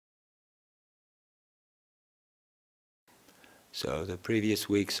So the previous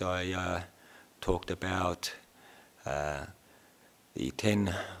weeks I talked about the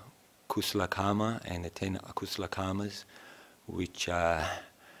 10 kusala karma and the 10 akusala karmas, which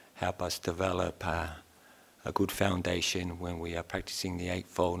help us develop a good foundation when we are practicing the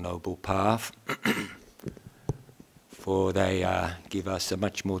Eightfold Noble Path. For they give us a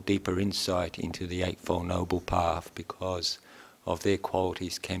much more deeper insight into the Eightfold Noble Path, because of their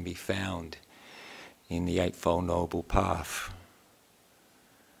qualities can be found in the Eightfold Noble Path.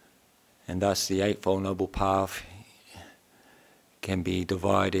 And thus the Eightfold Noble Path can be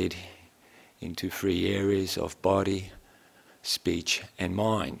divided into 3 areas of body, speech and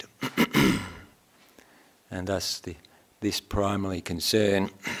mind. And thus this primary concern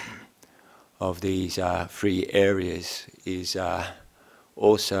of these 3 areas is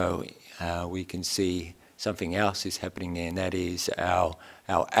also we can see something else is happening there, and that is our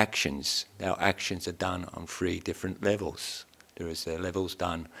actions. Our actions are done on 3 different levels. There is levels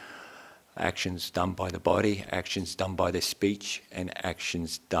done, actions done by the body, actions done by the speech, and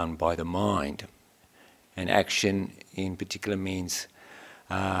actions done by the mind. And action in particular means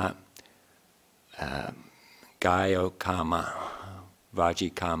Gaya karma,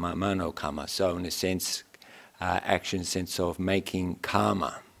 Vaji karma, Mano karma. So in a sense, action sense of making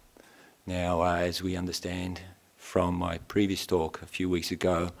karma. Now, as we understand from my previous talk a few weeks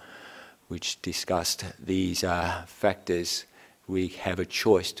ago, which discussed these factors, we have a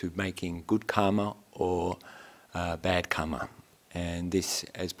choice to making good karma or bad karma. And this,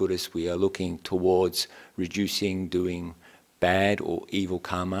 as Buddhists, we are looking towards reducing doing bad or evil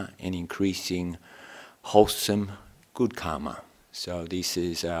karma and increasing wholesome good karma. So this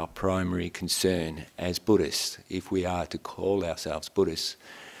is our primary concern as Buddhists. If we are to call ourselves Buddhists,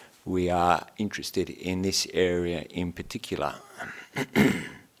 we are interested in this area in particular.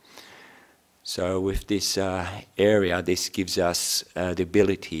 So with this area, this gives us the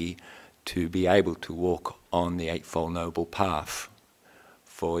ability to be able to walk on the Eightfold Noble Path.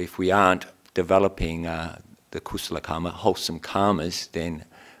 For if we aren't developing the kusala karma, wholesome karmas, then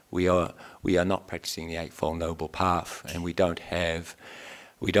we are not practicing the Eightfold Noble Path, and we don't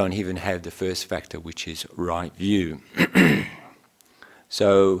even have the first factor, which is right view.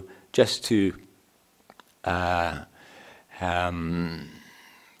 So just to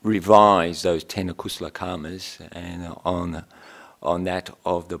revise those 10 akusala karmas and on that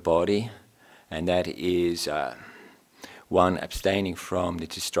of the body, and that is 1, abstaining from the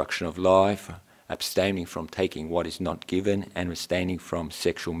destruction of life, abstaining from taking what is not given, and abstaining from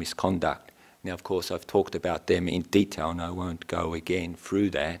sexual misconduct. Now, of course, I've talked about them in detail, and I won't go again through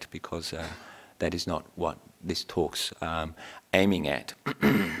that, because that is not what this talk's aiming at.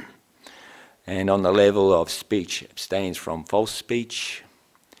 And on the level of speech, abstains from false speech,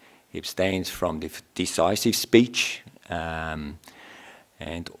 he abstains from decisive speech, and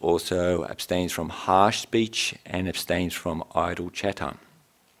also abstains from harsh speech, and abstains from idle chatter.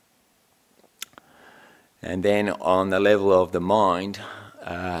 And then on the level of the mind,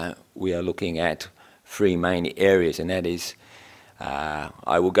 we are looking at 3 main areas, and that is,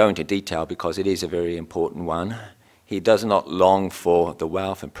 I will go into detail because it is a very important one. He does not long for the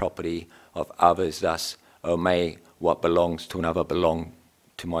wealth and property of others, thus, oh, may what belongs to another belong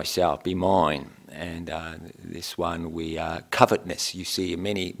to myself, be mine. And this one, covetousness, you see in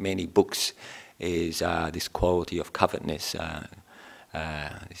many books, is this quality of covetousness,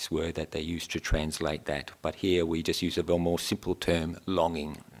 this word that they use to translate that. But here we just use a very more simple term,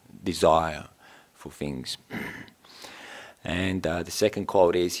 longing, desire for things. And the second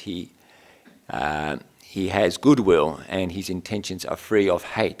quality is he has goodwill, and his intentions are free of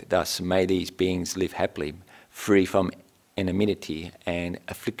hate. Thus, may these beings live happily, free from enmity and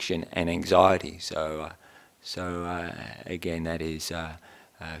affliction and anxiety. So again, that is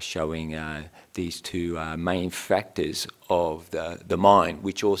showing these 2 main factors of the mind,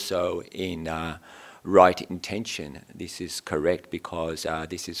 which also in right intention, this is correct, because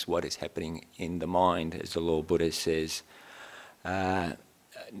this is what is happening in the mind, as the Lord Buddha says,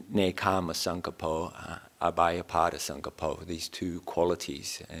 ne karma sankapo, abhayapada sankapo, these 2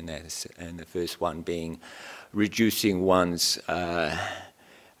 qualities, and the first one being reducing one's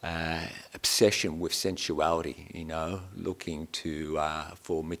obsession with sensuality, looking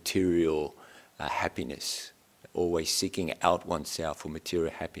for material happiness, always seeking out oneself for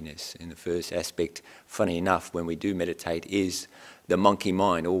material happiness. And the first aspect, funny enough, when we do meditate, is the monkey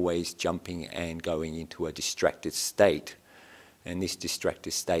mind always jumping and going into a distracted state. And this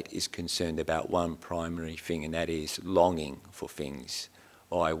distracted state is concerned about one primary thing, and that is longing for things.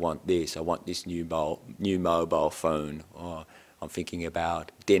 Oh, I want this new mobile phone, or I'm thinking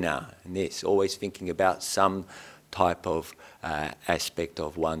about dinner and this, always thinking about some type of aspect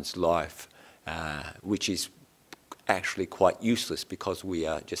of one's life, which is actually quite useless because we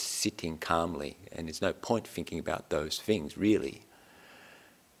are just sitting calmly and there's no point thinking about those things really.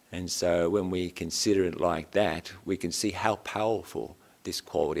 And so when we consider it like that, we can see how powerful this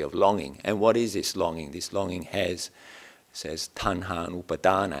quality of longing. And what is this longing? This longing says tanha and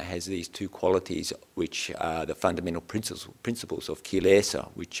upadana, has these two qualities which are the fundamental principles of kilesa,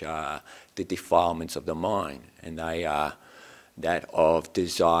 which are the defilements of the mind, and they are that of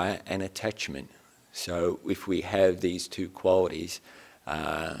desire and attachment. So if we have these two qualities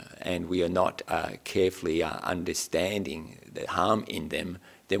and we are not carefully understanding the harm in them,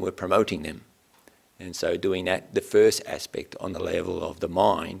 then we're promoting them. And so doing that, the first aspect on the level of the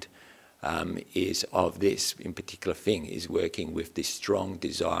mind is of this in particular thing, is working with this strong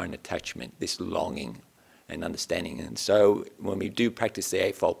desire and attachment, this longing and understanding. And so when we do practice the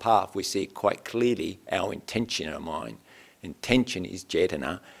Eightfold Path, we see quite clearly our intention in our mind. Intention is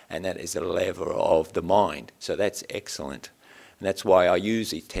cetana, and that is the level of the mind. So that's excellent. And that's why I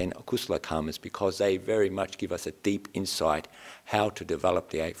use these 10 akusala karmas, because they very much give us a deep insight how to develop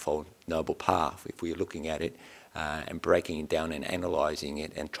the Eightfold Noble Path if we're looking at it and breaking it down and analysing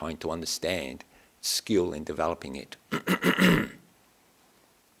it and trying to understand skill in developing it.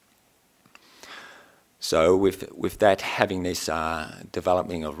 So with that, having this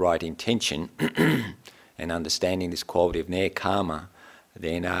developing of right intention and understanding this quality of karma,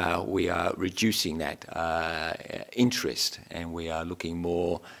 then we are reducing that interest, and we are looking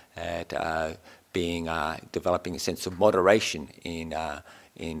more at developing a sense of moderation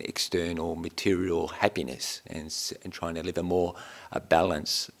in external material happiness, and trying to live a more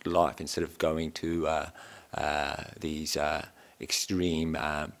balanced life instead of going to these extreme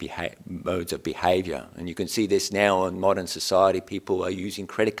modes of behaviour. And you can see this now in modern society. People are using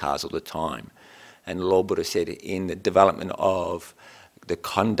credit cards all the time. And the Lord Buddha said in the development of the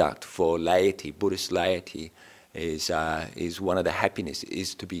conduct for laity, Buddhist laity, is one of the happiness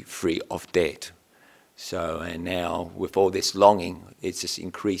is to be free of debt. So, and now with all this longing, it's just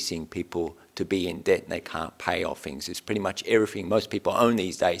increasing people to be in debt, and they can't pay off things. It's pretty much everything most people own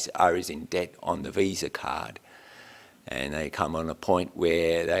these days is in debt on the Visa card. And they come on a point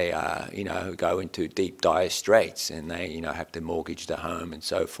where they go into deep dire straits, and they have to mortgage the home and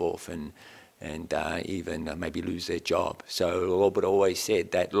so forth, and even maybe lose their job. So the Lord Buddha always said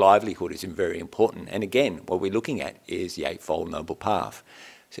that livelihood is very important. And again, what we're looking at is the Eightfold Noble Path.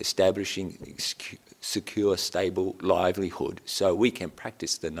 It's establishing secure, stable livelihood so we can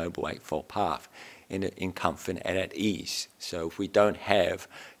practice the Noble Eightfold Path in comfort and at ease. So if we don't have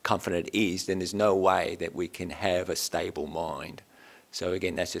comfort and at ease, then there's no way that we can have a stable mind. So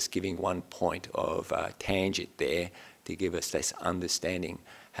again, that's just giving one point of tangent there to give us this understanding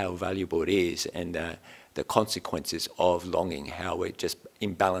how valuable it is, and the consequences of longing, how it just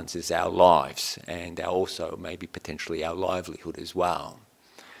imbalances our lives and also maybe potentially our livelihood as well.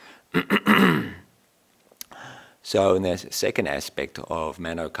 So in the second aspect of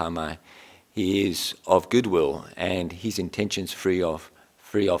Manokamma, he is of goodwill and his intentions free of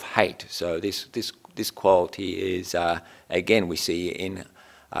hate. So this quality is again we see in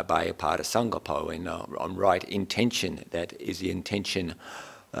Abhayapada Sangapo, on right intention. That is the intention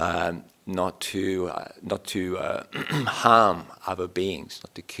not to harm other beings,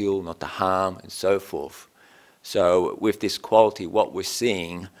 not to kill, not to harm, and so forth. So with this quality, what we're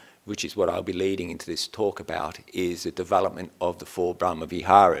seeing, which is what I'll be leading into this talk about, is the development of the 4 Brahma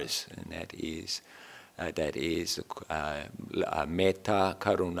Viharas, and that is Metta,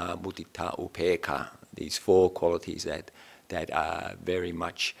 Karuna, Mudita, Upekkha. These 4 qualities that are very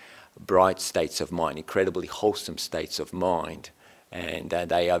much bright states of mind, incredibly wholesome states of mind, and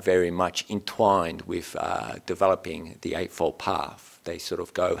they are very much entwined with developing the Eightfold Path. They sort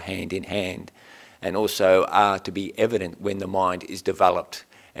of go hand in hand, and also are to be evident when the mind is developed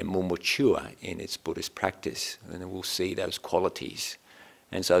and more mature in its Buddhist practice, and we'll see those qualities.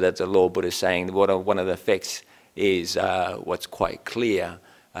 And so that's the Lord Buddha saying one of the effects is what's quite clear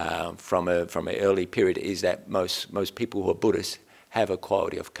from an early period is that most people who are Buddhists have a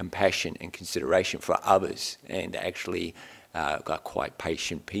quality of compassion and consideration for others, and actually are quite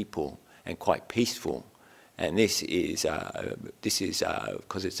patient people and quite peaceful. And this is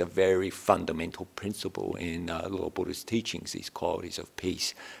because it's a very fundamental principle in Lord Buddha's teachings, these qualities of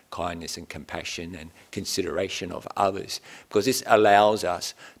peace, kindness and compassion and consideration of others, because this allows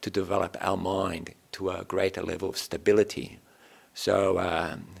us to develop our mind to a greater level of stability.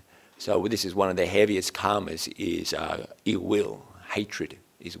 So this is one of the heaviest karmas, is ill will. Hatred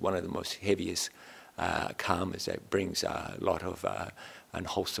is one of the most heaviest karmas that brings a lot of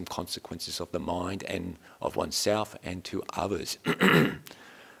unwholesome consequences of the mind and of oneself and to others.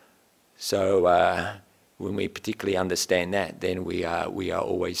 So when we particularly understand that, then we are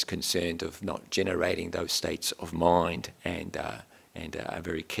always concerned of not generating those states of mind, and are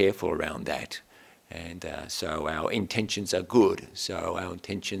very careful around that. And so our intentions are good. So our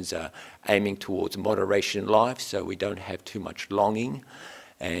intentions are aiming towards moderation in life, so we don't have too much longing,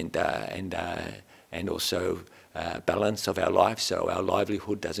 and also balance of our life, so our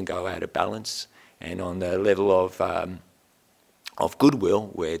livelihood doesn't go out of balance. And on the level of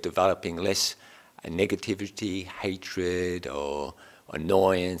goodwill, we're developing less negativity, hatred, or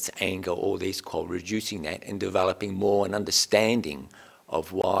annoyance, anger, all these called reducing that, and developing more an understanding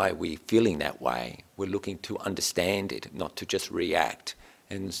of why we're feeling that way. We're looking to understand it, not to just react.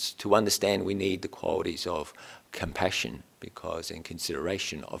 And to understand, we need the qualities of compassion, because in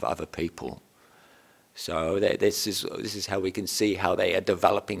consideration of other people. So this is how we can see how they are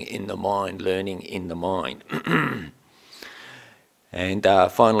developing in the mind, learning in the mind. And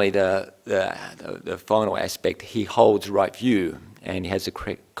finally, the final aspect, he holds right view, and he has a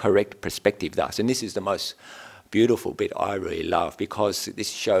correct perspective thus. And this is the most beautiful bit I really love, because this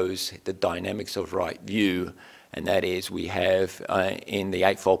shows the dynamics of right view, and that is we have in the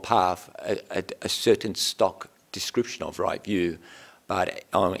Eightfold Path a certain stock description of right view, but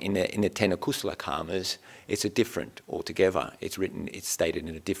in the Ten Akusala Karmas, it's a different altogether. It's stated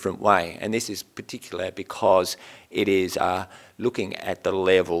in a different way, and this is particular because it is looking at the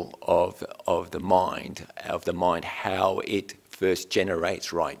level of the mind, how it first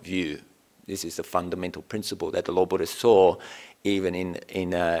generates right view. This is the fundamental principle that the Lord Buddha saw even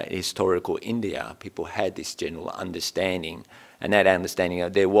in historical India. People had this general understanding, and that understanding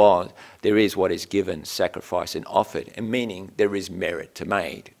of there is what is given, sacrificed and offered, and meaning there is merit to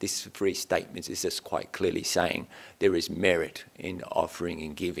made. This three statements is just quite clearly saying there is merit in offering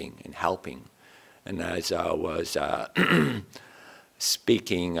and giving and helping. And as I was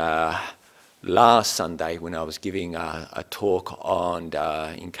speaking last Sunday when I was giving a talk on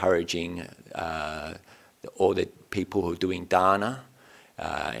encouraging all the people who are doing dana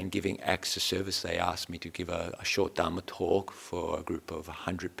and giving acts of service, they asked me to give a short Dhamma talk for a group of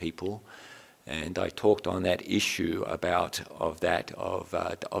 100 people, and I talked on that issue of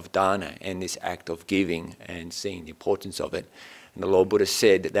dana and this act of giving and seeing the importance of it. And the Lord Buddha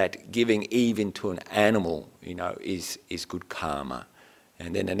said that giving even to an animal, is good karma.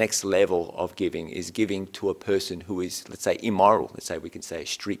 And then the next level of giving is giving to a person who is, let's say, immoral. Let's say we can say a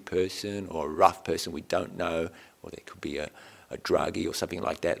street person or a rough person we don't know, or there could be a druggie or something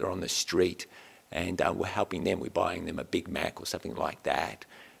like that, or on the street. And we're helping them, we're buying them a Big Mac or something like that.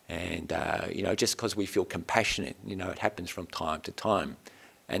 And, just because we feel compassionate, it happens from time to time.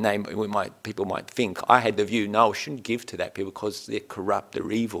 And people might think, I had the view, no, I shouldn't give to that people because they're corrupt,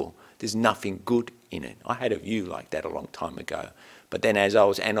 they're evil. There's nothing good in it. I had a view like that a long time ago. But then as I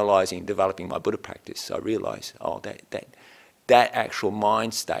was analysing, developing my Buddha practice, I realised, that actual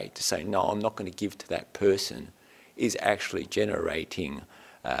mind state to say, no, I'm not going to give to that person, is actually generating,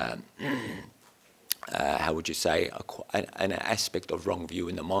 how would you say, an aspect of wrong view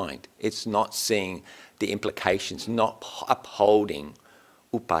in the mind. It's not seeing the implications, not upholding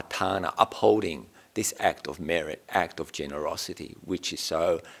upatana, upholding this act of merit, act of generosity, which is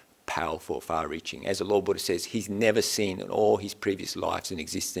so powerful, far-reaching. As the Lord Buddha says, he's never seen in all his previous lives in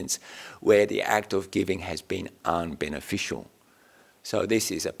existence where the act of giving has been unbeneficial. So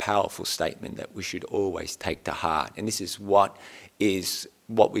this is a powerful statement that we should always take to heart. And this is what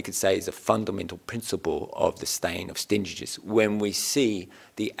we could say is a fundamental principle of the staying of stinginess. When we see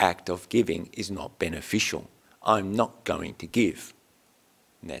the act of giving is not beneficial, I'm not going to give.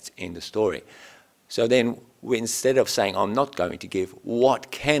 And that's end of story. So then, instead of saying, I'm not going to give,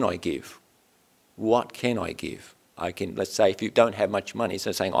 what can I give? What can I give? Let's say if you don't have much money,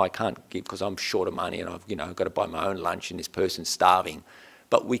 instead of saying, I can't give because I'm short of money and I've got to buy my own lunch and this person's starving.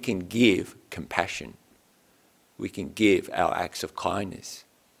 But we can give compassion. We can give our acts of kindness.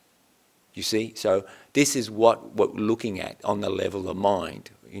 You see? So this is what we're looking at on the level of mind.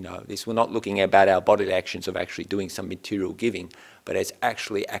 We're not looking about our bodily actions of actually doing some material giving, but it's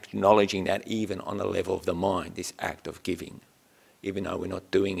actually acknowledging that even on the level of the mind, this act of giving, even though we're not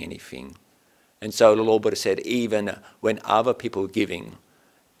doing anything. And so the Lord Buddha said, even when other people are giving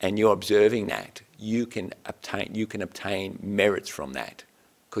and you're observing that, you can obtain merits from that,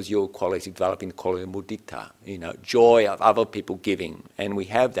 because your quality is developing the quality of mudita, joy of other people giving. And we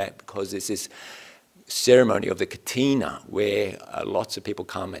have that because there's this ceremony of the katina, where lots of people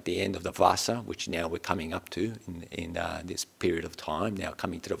come at the end of the vasa, which now we're coming up to in this period of time, now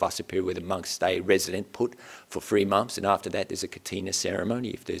coming to the vasa period where the monks stay resident put for 3 months, and after that there's a katina ceremony.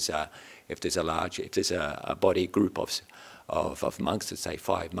 If there's a body group of monks, let's say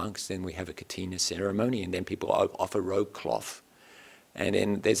 5 monks, then we have a katina ceremony, and then people offer robe cloth. And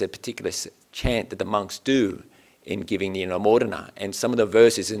then there's a particular chant that the monks do in giving the Namodana. And some of the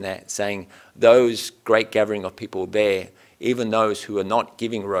verses in that saying, those great gathering of people there, even those who are not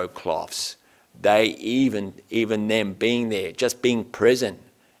giving robe cloths, they even them being there, just being present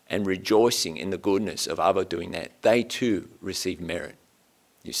and rejoicing in the goodness of other doing that, they too receive merit,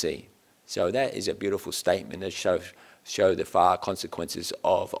 you see. So that is a beautiful statement that show the far consequences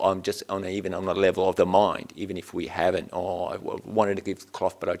of even on the level of the mind, even if we haven't, oh, I wanted to give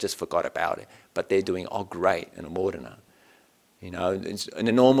cloth but I just forgot about it, but they're doing, oh great, an amodana. You know, in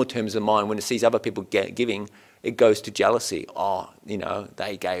the normal terms of the mind, when it sees other people giving, it goes to jealousy. Oh, you know,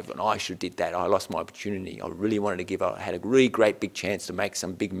 they gave and I should have did that, I lost my opportunity, I really wanted to give, I had a really great big chance to make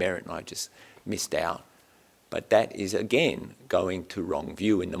some big merit and I just missed out. But that is again going to wrong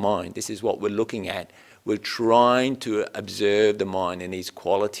view in the mind. This is what we're looking at. We're trying to observe the mind and these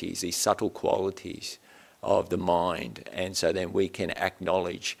qualities, these subtle qualities of the mind, and so then we can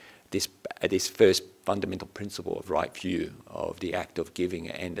acknowledge this first fundamental principle of right view of the act of giving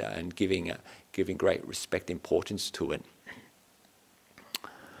and giving great respect, importance to it.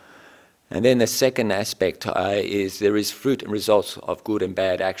 And then the second aspect is there is fruit and results of good and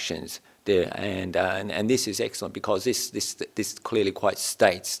bad actions there, and this is excellent because this clearly quite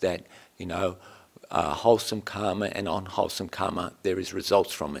states that, you know, wholesome karma and unwholesome karma, there is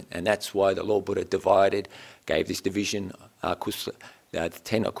results from it. And that's why the Lord Buddha gave this division, the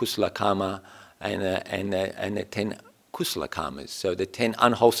 10 akusala karma and the 10 kusala karmas. So the 10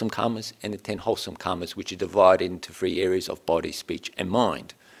 unwholesome karmas and the 10 wholesome karmas, which are divided into 3 areas of body, speech and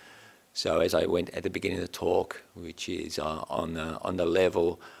mind. So as I went at the beginning of the talk, which is on the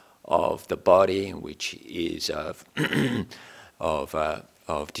level of the body, which is of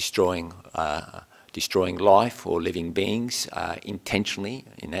destroying life or living beings intentionally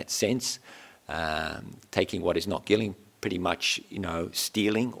in that sense, taking what is not given, pretty much, you know,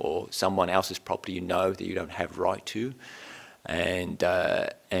 stealing or someone else's property you know that you don't have right to, and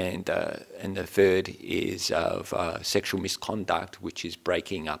the third is of sexual misconduct, which is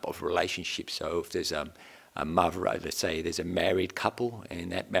breaking up of relationships. So if there's a mother, let's say there's a married couple,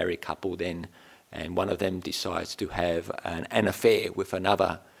 and that married couple then, and one of them decides to have an affair with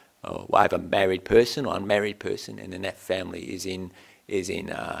another, either married person or unmarried person, and then that family is in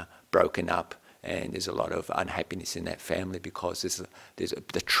broken up, and there's a lot of unhappiness in that family because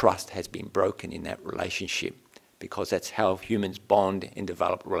the trust has been broken in that relationship, because that's how humans bond and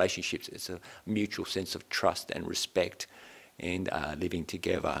develop relationships. It's a mutual sense of trust and respect and living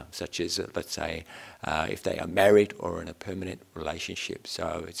together, such as, let's say, if they are married or in a permanent relationship.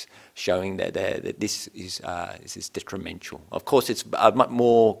 So it's showing that this is detrimental. Of course, it's much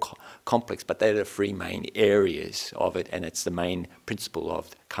more complex, but they're the 3 main areas of it, and it's the main principle of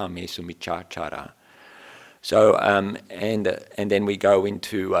kamesu miccācara. So, and then we go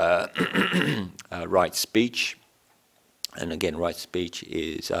into right speech. And again, right speech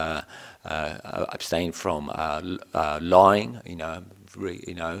is abstain from lying,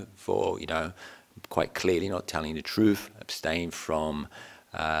 quite clearly not telling the truth. Abstain from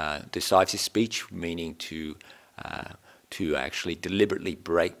decisive speech, meaning to actually deliberately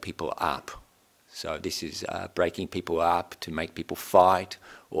break people up. So this is breaking people up to make people fight,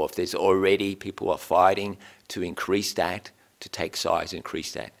 or if there's already people are fighting, to increase that, to take sides,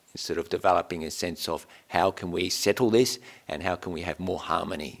 increase that, instead of developing a sense of how can we settle this and how can we have more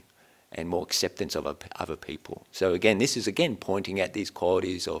harmony and more acceptance of other people. So again, this is again pointing at these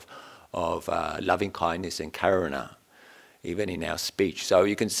qualities of loving kindness and karuna, even in our speech. So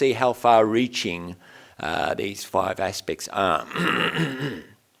you can see how far-reaching these 5 aspects are.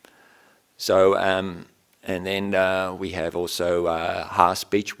 So, and then we have also harsh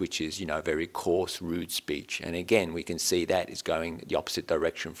speech, which is, very coarse, rude speech. And again, we can see that is going the opposite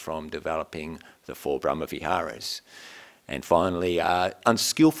direction from developing the 4 Brahma Viharas. And finally,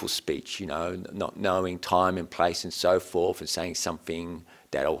 unskillful speech, not knowing time and place and so forth, and saying something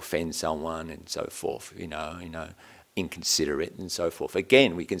that will offend someone and so forth, inconsiderate and so forth.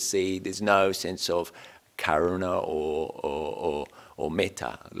 Again, we can see there's no sense of karuna or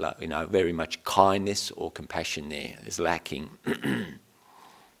metta, very much kindness or compassion there is lacking.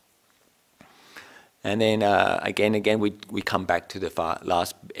 And then again, we come back to the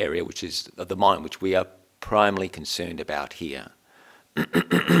last area, which is the mind, which we are primarily concerned about here.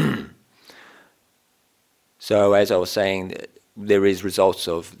 So as I was saying, there is results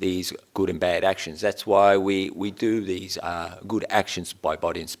of these good and bad actions. That's why we do these good actions by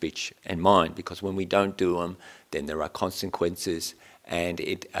body and speech and mind, because when we don't do them, then there are consequences, and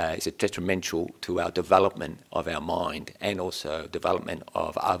it is detrimental to our development of our mind and also development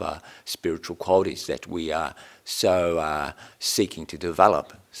of other spiritual qualities that we are so seeking to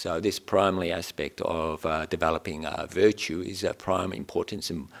develop. So this primary aspect of developing virtue is of prime importance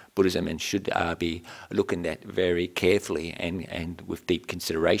in Buddhism and should be looked at very carefully and with deep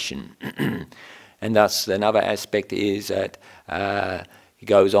consideration. And thus another aspect is that he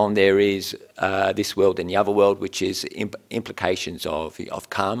goes on, there is this world and the other world, which is implications of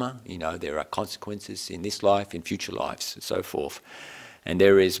karma. You know, there are consequences in this life, in future lives, and so forth. And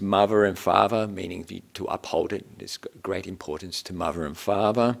there is mother and father, meaning to uphold it. There's great importance to mother and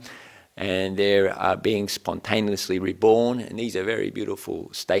father. And there are being spontaneously reborn. And these are very beautiful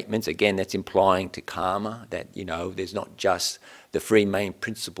statements. Again, that's implying to karma that, you know, there's not just the three main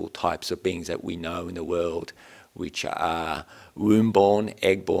principal types of beings that we know in the world, which are womb-born,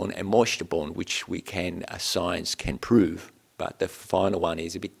 egg-born, and moisture-born, which we can, science can prove. But the final one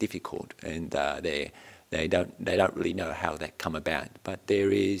is a bit difficult, and they don't really know how that come about. But there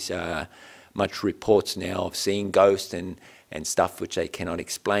is much reports now of seeing ghosts and stuff which they cannot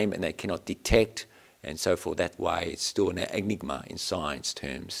explain and they cannot detect, and so forth. That way, it's still an enigma in science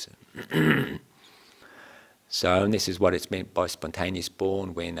terms. So, and this is what it's meant by spontaneous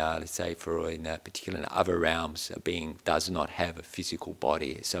born, when, let's say, in particular in other realms, a being does not have a physical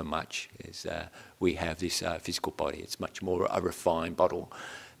body so much as we have this physical body. It's much more a refined bottle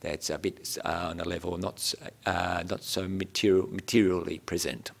that's a bit on a level not so materially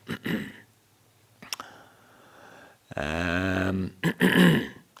present.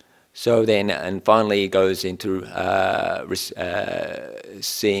 So then, and finally, it goes into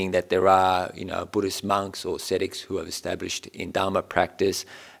seeing that there are, you know, Buddhist monks or ascetics who have established in Dhamma practice,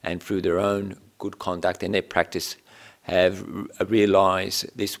 and through their own good conduct and their practice have realised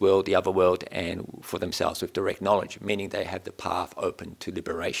this world, the other world, and for themselves with direct knowledge, meaning they have the path open to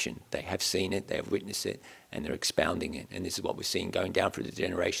liberation. They have seen it, they have witnessed it, and they're expounding it. And this is what we're seeing going down through the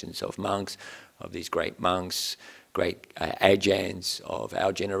generations of monks, of these great monks, great Ajahns of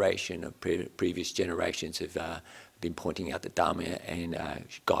our generation, of previous generations, have been pointing out the Dhamma and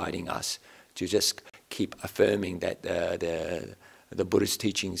guiding us to just keep affirming that the Buddhist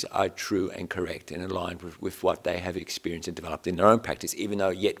teachings are true and correct and aligned with what they have experienced and developed in their own practice, even though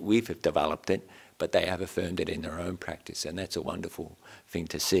yet we've developed it, but they have affirmed it in their own practice, and that's a wonderful thing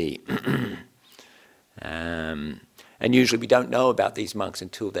to see. And usually we don't know about these monks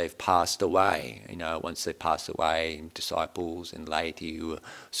until they've passed away. You know, once they pass away, disciples and laity who are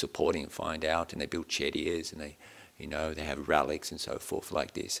supporting find out, and they build chedias, and they, you know, they have relics and so forth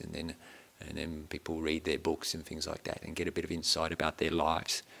like this, and then people read their books and things like that and get a bit of insight about their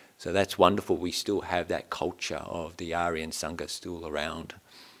lives. So that's wonderful. We still have that culture of the Aryan Sangha still around.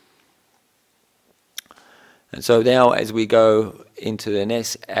 And so now, as we go into the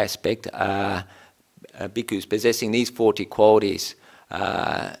next aspect, bhikkhus possessing these 40 qualities,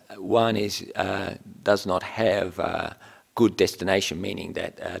 one is does not have good destination, meaning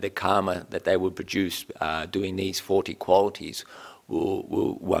that the karma that they will produce doing these 40 qualities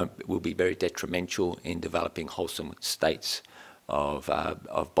will be very detrimental in developing wholesome states of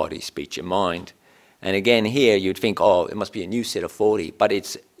body, speech and mind. And again here you'd think, oh, it must be a new set of 40, but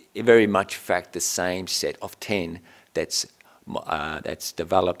it's very much in fact the same set of 10 that's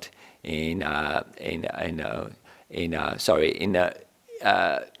developed in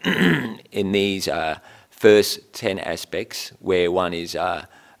these first 10 aspects, where one is the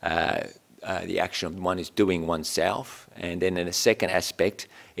action of one is doing oneself, and then in the second aspect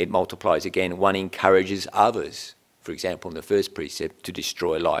it multiplies again. One encourages others, for example in the first precept, to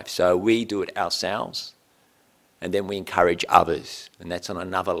destroy life. So we do it ourselves, and then we encourage others, and that's on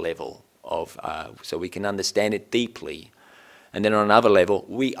another level of so we can understand it deeply. And then on another level,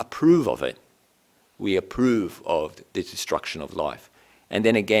 we approve of it. We approve of the destruction of life. And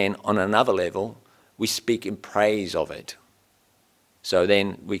then again, on another level, we speak in praise of it. So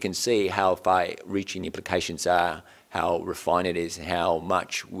then we can see how far-reaching the implications are, how refined it is, how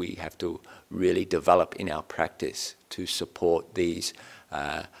much we have to really develop in our practice to support these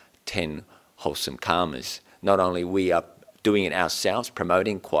 10 wholesome karmas. Not only we are doing it ourselves,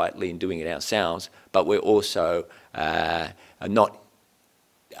 promoting quietly and doing it ourselves, but we're also not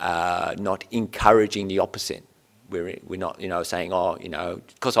encouraging the opposite. We're not, you know, saying, oh, you know,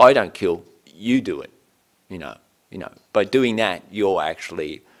 because I don't kill, you do it, you know. By doing that, you're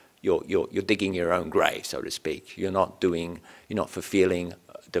actually you're digging your own grave, so to speak. You're not fulfilling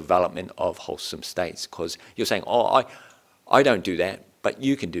development of wholesome states. Because you're saying, oh, I don't do that, but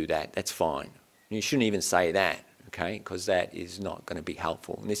you can do that, that's fine. You shouldn't even say that, okay, because that is not going to be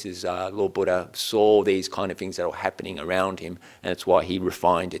helpful. And this is, Lord Buddha saw these kind of things that were happening around him, and that's why he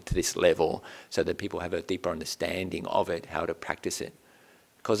refined it to this level, so that people have a deeper understanding of it, how to practice it.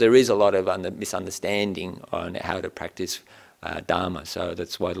 Because there is a lot of misunderstanding on how to practice Dhamma, so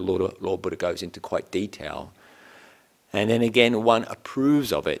that's why the Lord Buddha goes into quite detail. And then again, one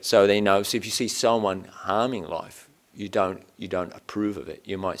approves of it. So they know, so if you see someone harming life, you don't approve of it.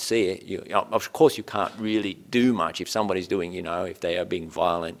 You might see it. Of course, you can't really do much if somebody's doing, if they are being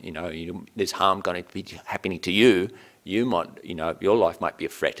violent, there's harm going to be happening to you. You might, your life might be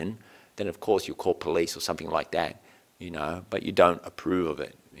threatened. Then of course you call police or something like that, but you don't approve of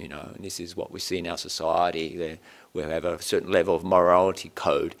it, And this is what we see in our society. We have a certain level of morality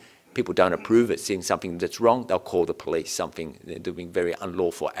code. People don't approve of it, seeing something that's wrong, they'll call the police, they're doing very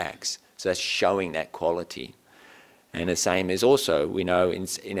unlawful acts. So that's showing that quality. And the same is also, we know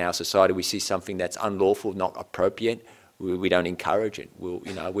in our society, we see something that's unlawful, not appropriate, we don't encourage it.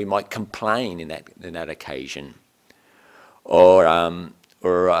 We might complain in that occasion. Or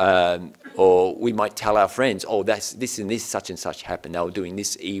we might tell our friends, oh, this and this, such and such happened, they were doing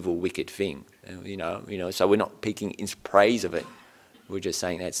this evil, wicked thing. So we're not picking in praise of it. We're just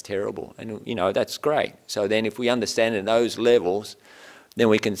saying that's terrible, and that's great. So then, if we understand at those levels, then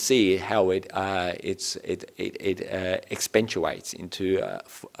we can see how it accentuates into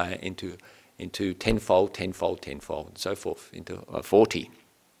tenfold, tenfold, tenfold, and so forth, into 40.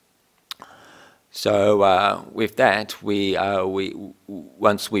 So with that,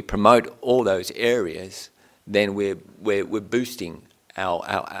 once we promote all those areas, then we're boosting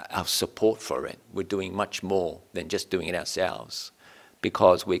our support for it. We're doing much more than just doing it ourselves,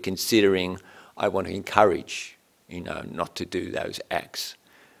 because we're considering, I want to encourage, not to do those acts,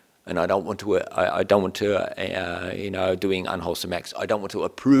 and I don't want to, doing unwholesome acts. I don't want to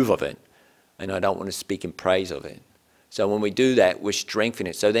approve of it, and I don't want to speak in praise of it. So when we do that, we're strengthening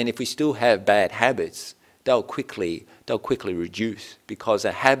it. So then, if we still have bad habits, they'll quickly reduce, because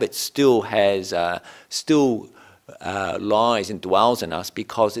a habit still has lies and dwells in us,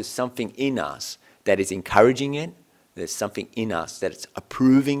 because there's something in us that is encouraging it. There's something in us that's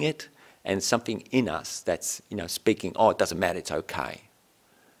approving it, and something in us that's speaking, oh, it doesn't matter, it's okay.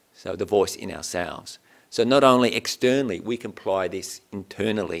 So the voice in ourselves. So not only externally, we can apply this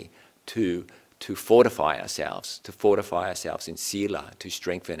internally to fortify ourselves in Sila, to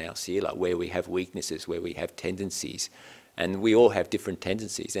strengthen our Sila, where we have weaknesses, where we have tendencies. And we all have different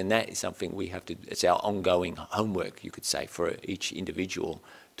tendencies, and that is something we have to, it's our ongoing homework, you could say, for each individual,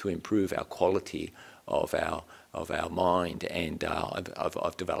 to improve our quality of our mind and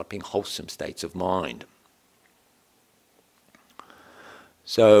of developing wholesome states of mind.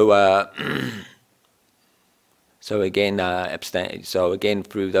 So so again, abstain. So again,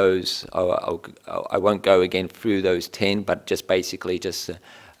 through those, I won't go again through those 10, but just basically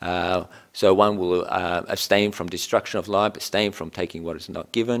so one will abstain from destruction of life, abstain from taking what is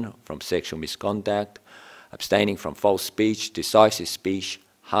not given, from sexual misconduct, abstaining from false speech, decisive speech,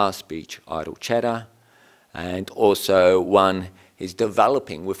 harsh speech, idle chatter. And also one is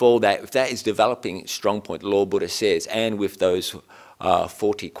developing, with all that, if that is developing strong point, the Lord Buddha says, and with those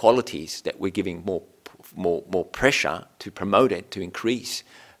 40 qualities that we're giving more pressure to promote it, to increase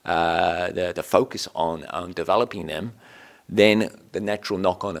the focus on developing them, then the natural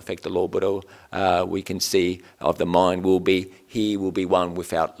knock-on effect, the Lord Buddha, we can see of the mind will be, he will be one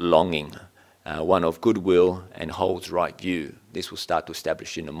without longing, one of goodwill and holds right view. This will start to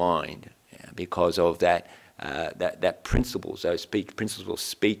establish in the mind, because of that principles, those principles of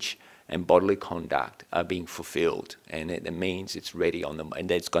speech and bodily conduct are being fulfilled, and it means it's ready on them,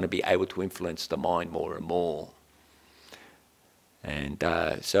 and it's going to be able to influence the mind more and more. And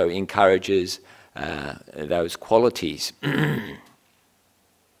so it encourages those qualities.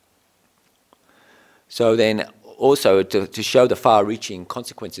 So then also to show the far-reaching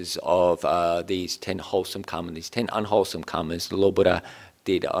consequences of these 10 wholesome karmas, these 10 unwholesome karmas, the Lord Buddha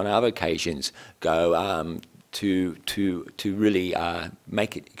did on other occasions go to really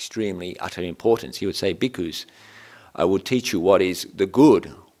make it extremely utter importance. He would say, bhikkhus, I will teach you what is the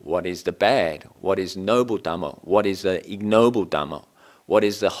good, what is the bad, what is noble Dhamma, what is the ignoble Dhamma, what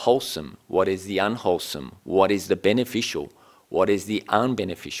is the wholesome, what is the unwholesome, what is the beneficial, what is the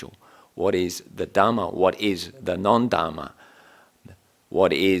unbeneficial, what is the Dhamma, what is the non-Dhamma,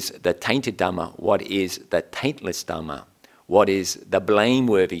 what is the tainted Dhamma, what is the taintless Dhamma, what is the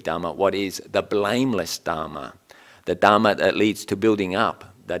blameworthy Dhamma, what is the blameless Dhamma, the Dhamma that leads to building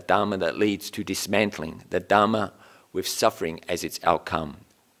up, the Dhamma that leads to dismantling, the Dhamma with suffering as its outcome,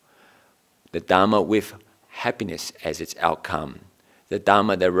 the Dhamma with happiness as its outcome, the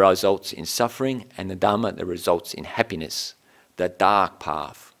Dhamma that results in suffering, and the Dhamma that results in happiness, the dark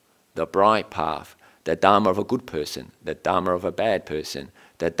path, the bright path, the Dhamma of a good person, the Dhamma of a bad person,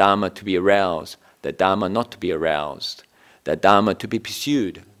 the Dhamma to be aroused, the Dhamma not to be aroused, the Dhamma to be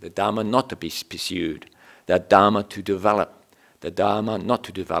pursued, the Dhamma not to be pursued, the Dhamma to develop, the Dhamma not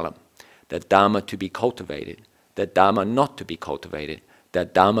to develop, the Dhamma to be cultivated, the Dhamma not to be cultivated, the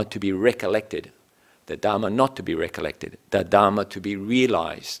Dhamma to be recollected, the Dhamma not to be recollected, the Dhamma to be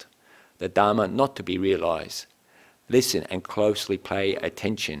realized, the Dhamma not to be realized. Listen and closely pay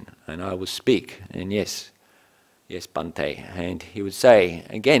attention, and I will speak. And yes, Bhante. And he would say,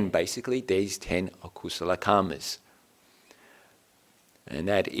 again, basically, these 10 akusala karmas. And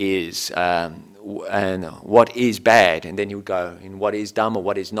that is, and what is bad? And then he would go, and what is Dhamma,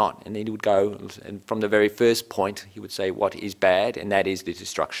 what is not? And then he would go, and from the very first point, he would say, what is bad? And that is the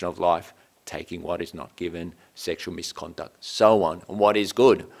destruction of life, taking what is not given, sexual misconduct, so on. And what is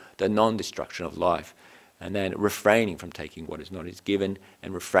good? The non-destruction of life. And then refraining from taking what is not is given,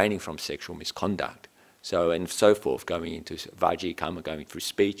 and refraining from sexual misconduct. So, and so forth, going into Vajji karma, going through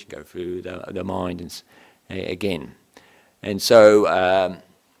speech, go through the mind, and again. And so,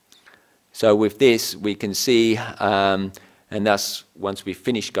 so with this, we can see, and thus, once we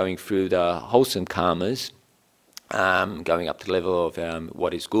finish going through the wholesome karmas, going up to the level of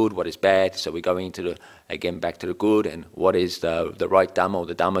what is good, what is bad. So we're going into again back to the good, and what is the right Dhamma, or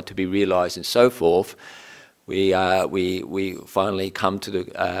the Dhamma to be realized, and so forth. We finally come to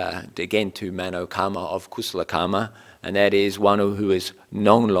the again to mano karma of kusala karma, and that is one who is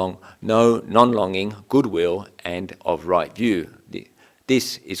non-longing, goodwill, and of right view.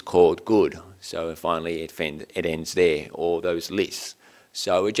 This is called good. So finally it ends there, all those lists.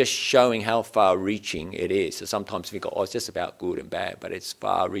 So we're just showing how far-reaching it is. So sometimes we go, oh, it's just about good and bad, but it's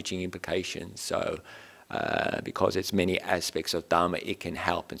far-reaching implications. So because it's many aspects of Dhamma, it can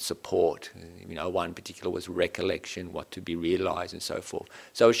help and support. You know, one particular was recollection, what to be realized, and so forth.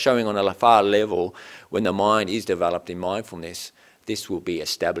 So it's showing on a far level, when the mind is developed in mindfulness, this will be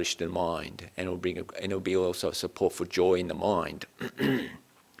established in mind, and it'll be also support for joy in the mind.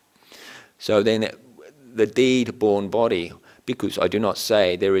 So then, the deed-born body. Because I do not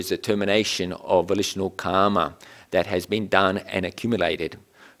say there is a termination of volitional karma that has been done and accumulated,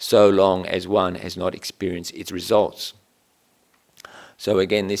 so long as one has not experienced its results. So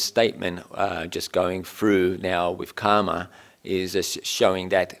again, this statement, just going through now with karma, is showing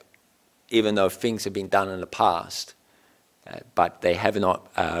that even though things have been done in the past, but they have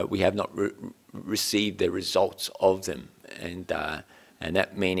not, we have not received the results of them, and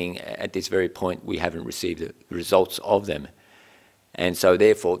that meaning at this very point we haven't received the results of them. And so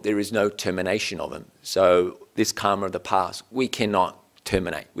therefore there is no termination of them. So this karma of the past, we cannot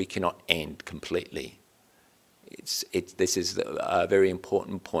terminate, we cannot end completely. This is a very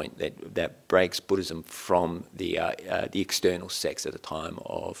important point that breaks Buddhism from the external sects at the time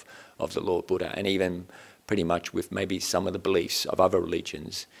of the Lord Buddha, and even pretty much with maybe some of the beliefs of other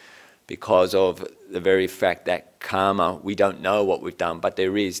religions, because of the very fact that karma, we don't know what we've done, but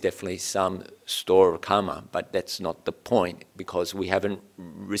there is definitely some store of karma, but that's not the point, because we haven't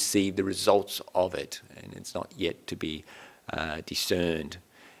received the results of it, and it's not yet to be discerned.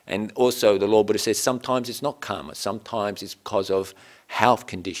 And also the Lord Buddha says sometimes it's not karma, sometimes it's because of health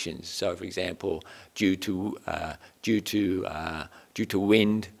conditions. So for example, due to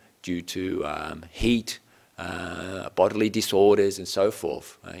wind, due to heat, bodily disorders, and so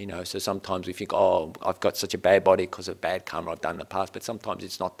forth. You know, so sometimes we think, oh, I've got such a bad body because of bad karma I've done in the past, but sometimes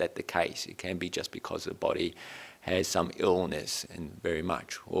it's not that the case. It can be just because the body has some illness, and very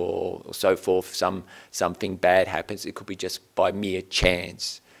much, or so forth. Something bad happens. It could be just by mere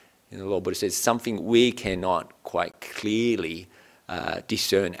chance. And the Lord Buddha says something we cannot quite clearly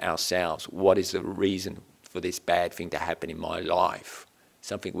discern ourselves. What is the reason for this bad thing to happen in my life?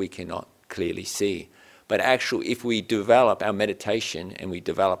 Something we cannot clearly see. But actually, if we develop our meditation and we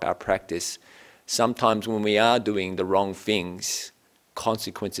develop our practice, sometimes when we are doing the wrong things,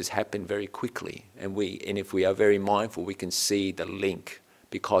 consequences happen very quickly. And if we are very mindful, we can see the link.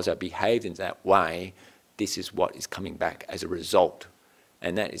 Because I behaved in that way, this is what is coming back as a result.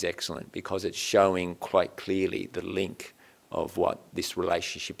 And that is excellent, because it's showing quite clearly the link of what this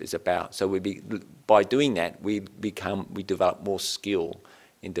relationship is about. So by doing that, we develop more skill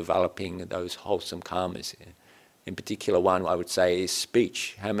in developing those wholesome karmas. In particular, one I would say is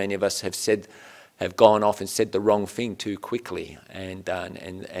speech. How many of us have gone off and said the wrong thing too quickly and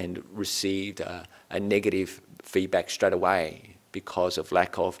received a negative feedback straight away because of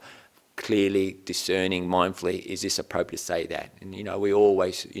lack of clearly discerning mindfully, is this appropriate to say that? And you know, we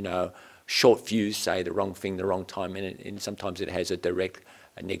always, you know, short fuse, say the wrong thing, the wrong time, and sometimes it has a direct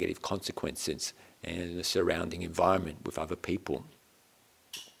negative consequences in the surrounding environment with other people.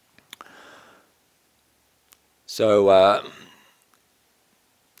 So,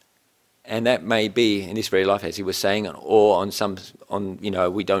 and that may be in this very life, as he was saying, or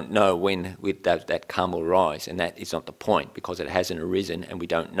we don't know when that karma will rise, and that is not the point because it hasn't arisen and we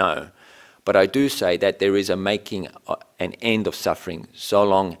don't know. But I do say that there is a making an end of suffering so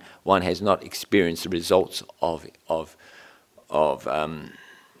long one has not experienced the results of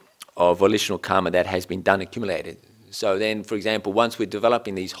volitional karma that has been done, accumulated. So then, for example, once we're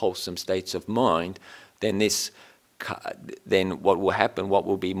developing these wholesome states of mind, then what will happen, what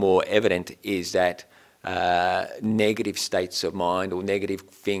will be more evident is that negative states of mind or negative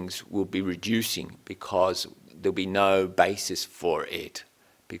things will be reducing because there'll be no basis for it,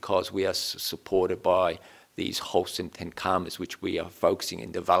 because we are supported by these wholesome 10 karmas which we are focusing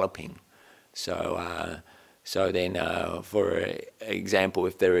and developing. So, then, for example,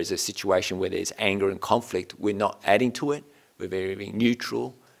 if there is a situation where there's anger and conflict, we're not adding to it. We're very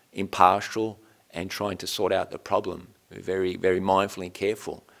neutral, impartial, and trying to sort out the problem. We're very, very mindful and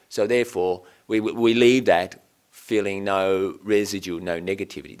careful. So therefore, we leave that feeling no residue, no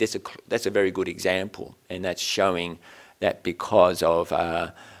negativity. That's a very good example, and that's showing that because of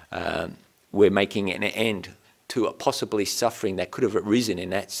we're making an end to a possibly suffering that could have arisen in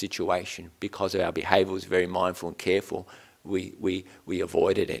that situation because our behaviour was very mindful and careful, we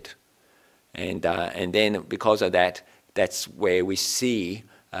avoided it. And then because of that, that's where we see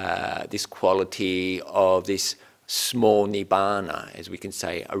this quality of this small nibbana, as we can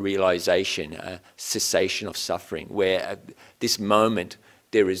say, a realization, a cessation of suffering, where at this moment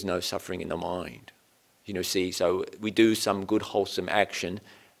there is no suffering in the mind. See, so we do some good wholesome action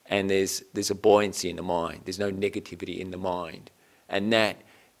and there's a buoyancy in the mind, there's no negativity in the mind. And that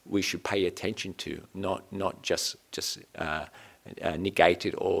we should pay attention to, not just negate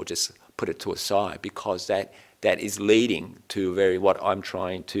it or just put it to a side, because that is leading to what I'm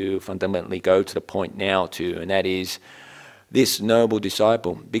trying to fundamentally go to the point now to, and that is this noble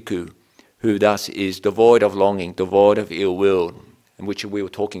disciple, bhikkhu, who thus is devoid of longing, devoid of ill will, in which we were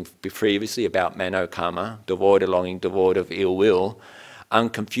talking previously about mano karma, devoid of longing, devoid of ill will,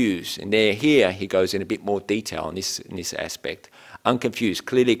 unconfused. And here he goes in a bit more detail in this aspect. Unconfused,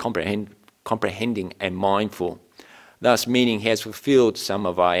 clearly comprehending and mindful. Thus, meaning he has fulfilled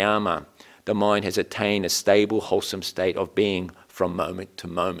samavayama, the mind has attained a stable, wholesome state of being from moment to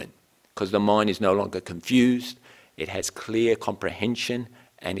moment. Because the mind is no longer confused, it has clear comprehension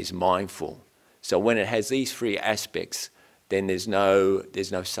and is mindful. So when it has these three aspects, then there's no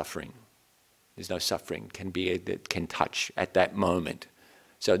suffering. There's no suffering that can touch at that moment.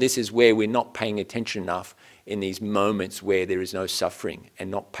 So this is where we're not paying attention enough in these moments where there is no suffering,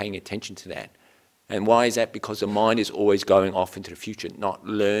 and not paying attention to that. And why is that? Because the mind is always going off into the future, not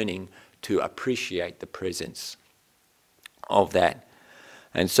learning to appreciate the presence of that.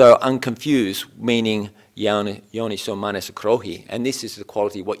 And so unconfused, meaning yoniso manasakrohi, and this is the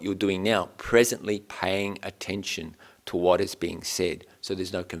quality of what you're doing now, presently paying attention to what is being said, so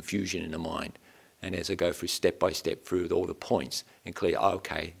there's no confusion in the mind. And as I go through step by step through all the points, and clear,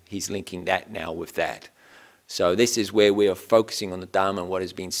 okay, he's linking that now with that. So this is where we are focusing on the Dhamma and what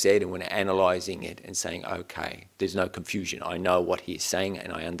has been said, and we're analysing it and saying, okay, there's no confusion. I know what he is saying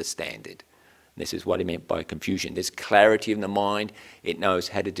and I understand it. And this is what he meant by confusion. There's clarity in the mind. It knows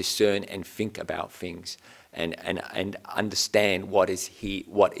how to discern and think about things and understand what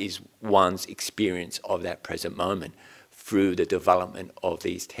is one's experience of that present moment through the development of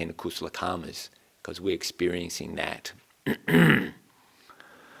these 10 kusala karmas, because we're experiencing that.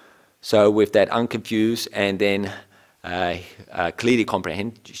 So with that unconfused and then clearly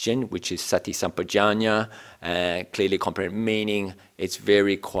comprehension, which is sati sampajanya, clearly comprehend, meaning it's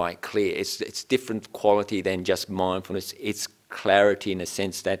very quite clear. It's different quality than just mindfulness. It's clarity in the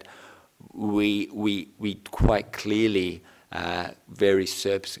sense that we quite clearly very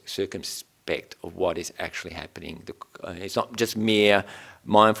circumspect of what is actually happening. It's not just mere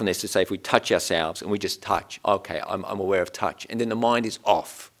mindfulness to say if we touch ourselves and we just touch, okay, I'm aware of touch, and then the mind is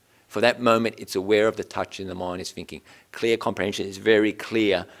off. For that moment, it's aware of the touch and the mind is thinking. Clear comprehension is very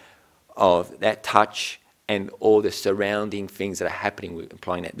clear of that touch and all the surrounding things that are happening. We're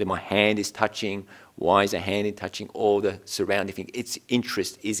implying that my hand is touching, why is the hand touching, all the surrounding things. Its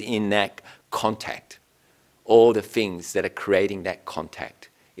interest is in that contact. All the things that are creating that contact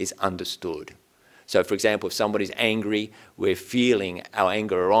is understood. So for example, if somebody's angry, we're feeling our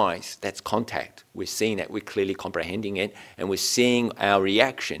anger arise, that's contact. We're seeing that, we're clearly comprehending it, and we're seeing our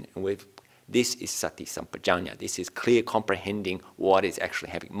reaction, and we're This is sati sampajanya. This is clear comprehending what is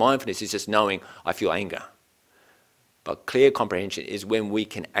actually happening. Mindfulness is just knowing I feel anger. But clear comprehension is when we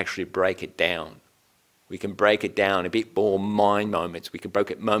can actually break it down. We can break it down a bit more mind moments. We can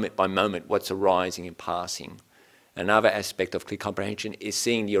break it moment by moment, what's arising and passing. Another aspect of clear comprehension is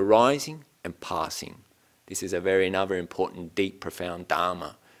seeing the arising and passing. This is another important, deep, profound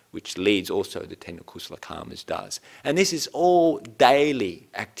Dhamma, which leads also the 10 kusala karmas does. And this is all daily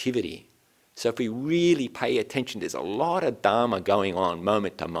activity. So if we really pay attention, there's a lot of Dhamma going on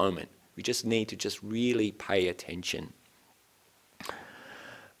moment to moment. We just need to just really pay attention.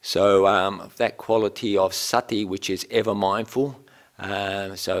 So that quality of sati, which is ever mindful,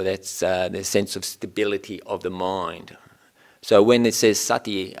 so that's the sense of stability of the mind. So when it says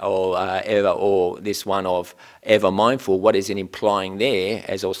sati or ever, or this one of ever mindful, what is it implying there?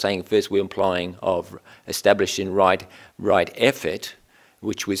 As I was saying, first we're implying of establishing right effort,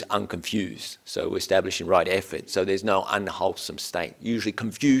 which was unconfused. So we're establishing right effort. So there's no unwholesome state. Usually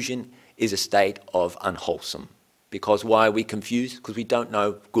confusion is a state of unwholesome. Because why are we confused? Because we don't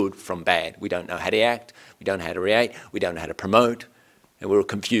know good from bad. We don't know how to act, we don't know how to react, we don't know how to promote, and we're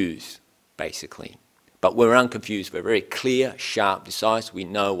confused, basically. But we're unconfused, we're very clear, sharp, decisive, we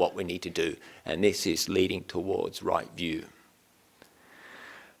know what we need to do, and this is leading towards right view.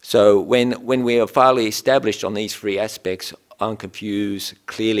 So when we are fairly established on these three aspects, unconfused,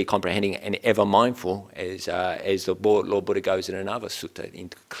 clearly comprehending, and ever mindful, as the Lord Buddha goes in another sutta,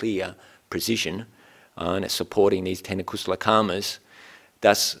 into clear precision, and supporting these 10 kusala karmas,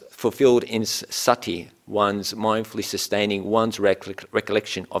 thus fulfilled in sati, one's mindfully sustaining one's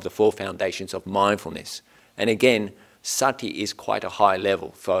recollection of the four foundations of mindfulness. And again, sati is quite a high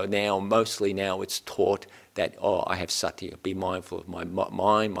level. For now, mostly now it's taught that, oh, I have sati, be mindful of my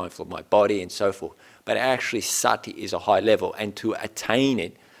mind, mindful of my body, and so forth. But actually, sati is a high level, and to attain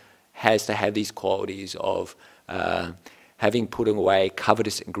it has to have these qualities of having put away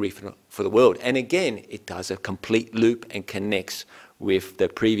covetous and grief for the world. And again, it does a complete loop and connects with the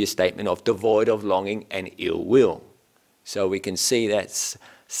previous statement of devoid of longing and ill will. So we can see that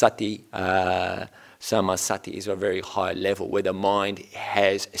sati, samasati is a very high level where the mind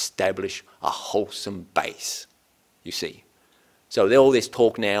has established a wholesome base, you see. So all this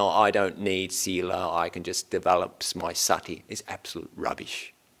talk now, I don't need Sila, I can just develop my sati, is absolute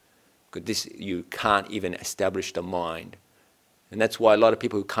rubbish. Because this, you can't even establish the mind. And that's why a lot of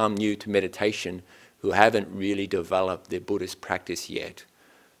people who come new to meditation, who haven't really developed their Buddhist practice yet,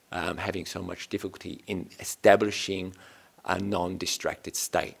 having so much difficulty in establishing a non-distracted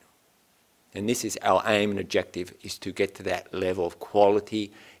state. And this is our aim and objective, is to get to that level of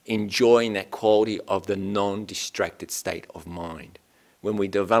quality, enjoying that quality of the non-distracted state of mind. When we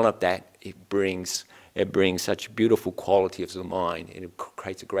develop that, it brings such beautiful quality of the mind, and it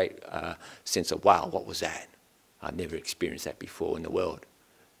creates a great sense of, wow, what was that? I've never experienced that before in the world.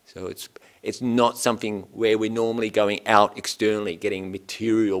 So it's not something where we're normally going out externally, getting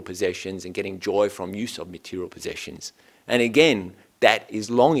material possessions and getting joy from use of material possessions. And again, that is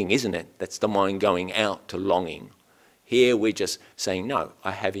longing, isn't it? That's the mind going out to longing. Here we're just saying, no,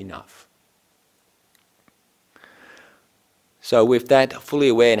 I have enough. So with that, fully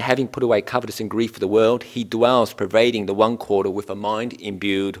aware and having put away covetous and grief for the world, he dwells pervading the one quarter with a mind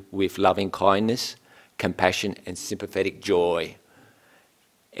imbued with loving kindness, compassion and sympathetic joy.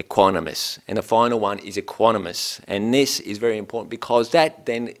 Equanimous. And the final one is equanimous. And this is very important because that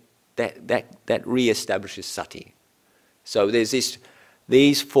re-establishes sati. So there's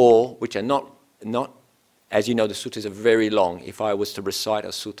these four, which are not, as you know, the suttas are very long. If I was to recite a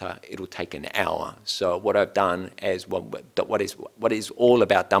sutta, it'll take an hour. So what I've done as what is all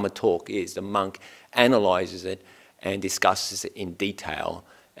about Dhamma talk is the monk analyzes it and discusses it in detail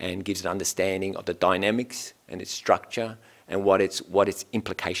and gives an understanding of the dynamics and its structure and what its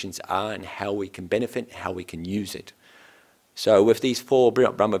implications are and how we can benefit, how we can use it. So with these four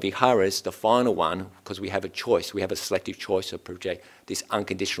Brahma Viharas, the final one, because we have a choice, we have a selective choice of project this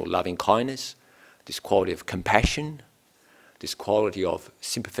unconditional loving kindness, this quality of compassion, this quality of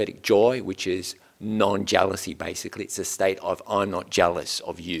sympathetic joy, which is non-jealousy basically. It's a state of I'm not jealous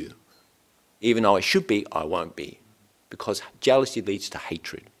of you. Even though I should be, I won't be. Because jealousy leads to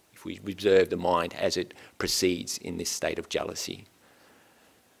hatred, if we observe the mind as it proceeds in this state of jealousy.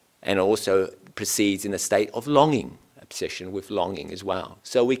 And also proceeds in a state of longing, obsession with longing as well.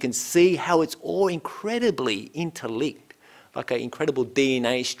 So we can see how it's all incredibly interlinked, like an incredible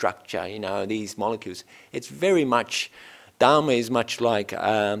DNA structure, you know, these molecules. It's very much, Dhamma is much like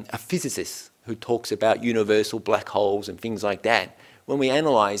a physicist who talks about universal black holes and things like that. When we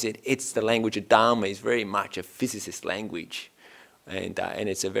analyse it, it's the language of Dhamma is very much a physicist language And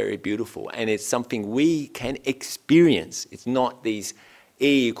it's a very beautiful, and it's something we can experience. It's not these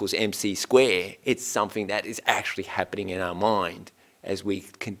E equals MC square. It's something that is actually happening in our mind as we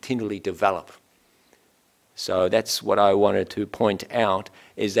continually develop. So that's what I wanted to point out,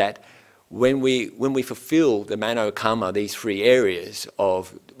 is that when we fulfill the mano karma, these three areas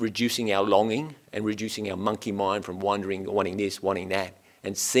of reducing our longing and reducing our monkey mind from wandering, wanting this, wanting that,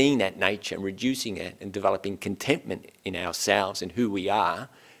 and seeing that nature and reducing it and developing contentment in ourselves and who we are,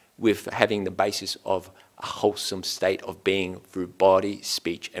 with having the basis of a wholesome state of being through body,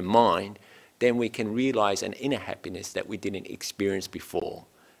 speech and mind, then we can realize an inner happiness that we didn't experience before.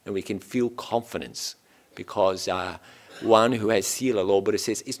 And we can feel confidence, because one who has Sila, Lord Buddha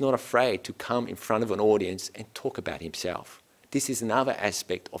says, is not afraid to come in front of an audience and talk about himself. This is another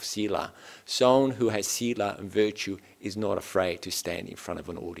aspect of Sila. Someone who has Sila and virtue is not afraid to stand in front of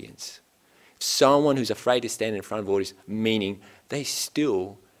an audience. Someone who's afraid to stand in front of an audience, meaning they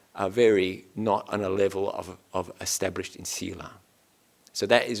still are very not on a level of established in Sila. So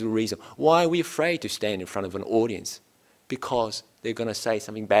that is the reason. Why are we afraid to stand in front of an audience? Because they're going to say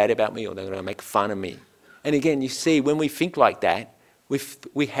something bad about me, or they're going to make fun of me. And again, you see, when we think like that,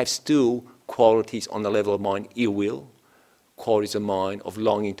 we have still qualities on the level of mind, ill will, qualities of mind of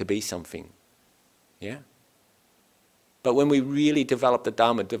longing to be something. Yeah? But when we really develop the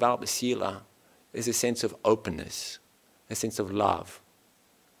Dhamma, develop the Sila, there's a sense of openness, a sense of love,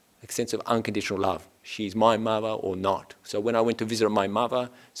 a sense of unconditional love. She's my mother or not. So when I went to visit my mother,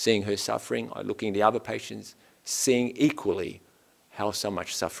 seeing her suffering, I looking at the other patients, seeing equally how so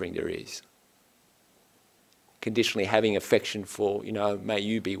much suffering there is. Conditionally having affection for, may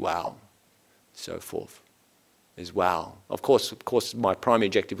you be well, so forth as well. Of course, my primary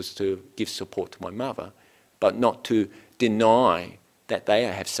objective was to give support to my mother, but not to deny that they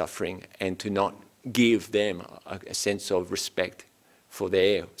have suffering and to not give them a sense of respect for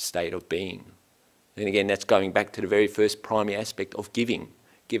their state of being. And again, that's going back to the very first primary aspect of giving.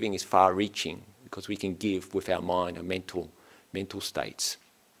 Giving is far-reaching because we can give with our mind and mental states.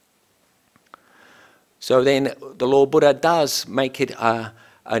 So then the Lord Buddha does make it an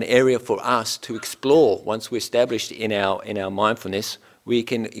area for us to explore. Once we're established in our mindfulness, we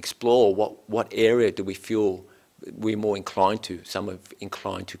can explore what area do we feel we're more inclined to. Some are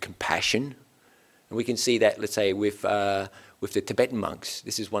inclined to compassion. And we can see that, let's say, with the Tibetan monks.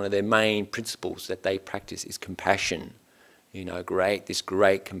 This is one of their main principles that they practice, is compassion. This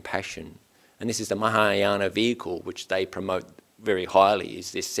great compassion. And this is the Mahayana vehicle which they promote very highly,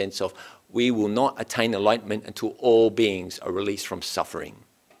 is this sense of we will not attain enlightenment until all beings are released from suffering.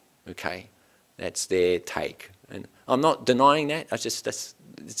 Okay? That's their take. And I'm not denying that.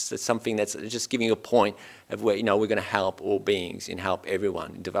 It's something that's just giving you a point of where, we're going to help all beings and help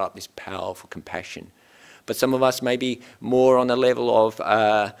everyone and develop this powerful compassion. But some of us may be more on the level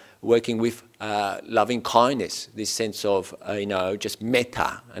of working with loving kindness, this sense of, just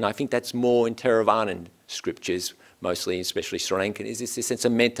metta. And I think that's more in Theravadan scriptures, mostly, especially Sri Lankan, is this sense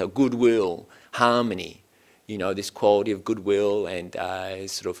of metta, goodwill, harmony, this quality of goodwill and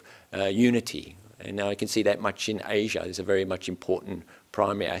unity. And I can see that much in Asia. There's a very much important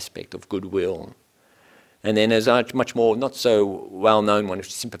primary aspect of goodwill. And then there's a much more, not so well-known one, which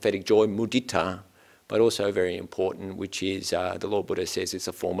is sympathetic joy, mudita, but also very important, which is, the Lord Buddha says it's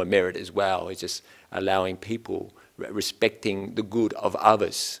a form of merit as well. It's just allowing people, respecting the good of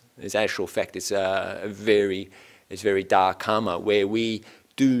others. As actual fact, it's very dark karma, where we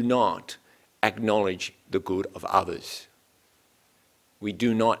do not acknowledge the good of others. We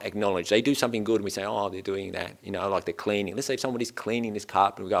do not acknowledge. They do something good and we say, oh, they're doing that, like they're cleaning. Let's say somebody's cleaning this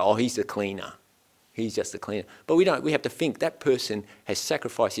carpet and we go, oh, he's the cleaner. He's just the cleaner. But we have to think that person has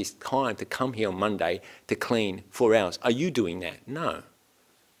sacrificed his time to come here on Monday to clean 4 hours. Are you doing that? No.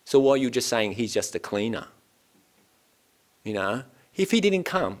 So why are you just saying he's just the cleaner? If he didn't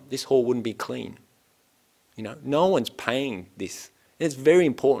come, this hall wouldn't be clean. No one's paying this. And it's very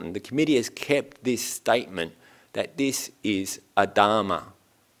important. The committee has kept this statement that this is a Dhamma.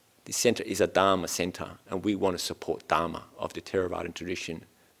 This centre is a Dhamma centre, and we want to support Dhamma of the Theravadan tradition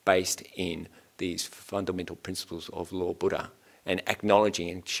based in these fundamental principles of Lord Buddha, and acknowledging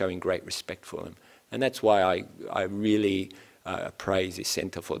and showing great respect for them. And that's why I really praise this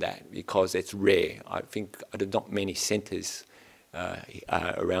centre for that, because it's rare. I think there are not many centres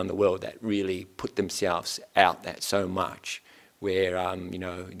around the world that really put themselves out that so much, where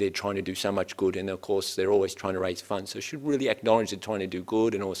they're trying to do so much good, and of course they're always trying to raise funds. So should really acknowledge they're trying to do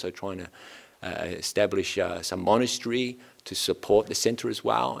good, and also trying to establish some monastery to support the centre as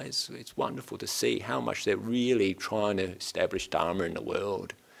well. It's wonderful to see how much they're really trying to establish Dharma in the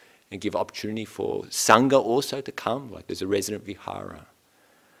world. and give opportunity for Sangha also to come, like there's a resident vihara.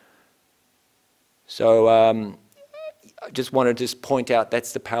 So I just wanted to just point out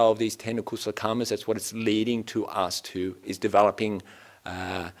that's the power of these 10 kusala karmas. That's what it's leading to us to, is developing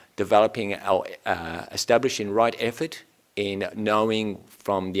establishing right effort in knowing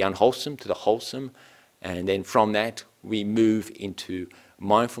from the unwholesome to the wholesome, and then from that we move into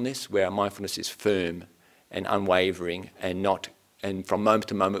mindfulness, where our mindfulness is firm and unwavering, and from moment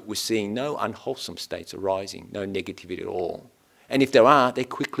to moment we're seeing no unwholesome states arising, no negativity at all. And if there are, they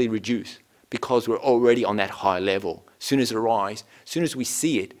quickly reduce because we're already on that high level. As soon as it arises, as soon as we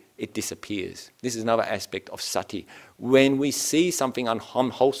see it, it disappears. This is another aspect of sati. When we see something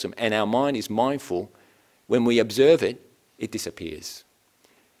unwholesome and our mind is mindful, when we observe it, it disappears.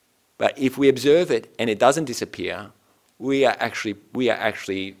 But if we observe it and it doesn't disappear, we are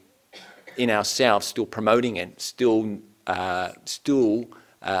actually in ourselves still promoting it, still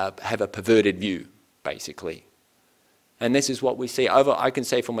have a perverted view, basically. And this is what we see. I can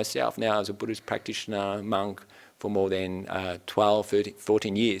say for myself now, as a Buddhist practitioner, monk, for more than 12, 13,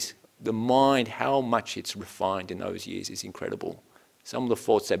 14 years, the mind, how much it's refined in those years is incredible. Some of the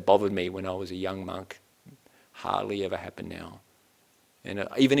thoughts that bothered me when I was a young monk hardly ever happen now. And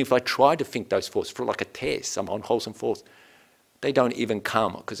even if I try to think those thoughts for like a test, some unwholesome thoughts, they don't even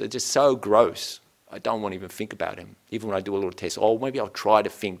come because they're just so gross. I don't want to even think about them. Even when I do a little test, oh, maybe I'll try to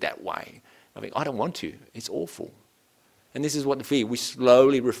think that way. I think, I don't want to. It's awful. And this is what the fear. We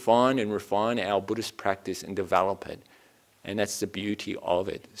slowly refine our Buddhist practice and develop it. And that's the beauty of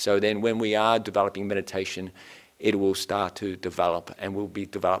it. So then when we are developing meditation, it will start to develop, and we'll be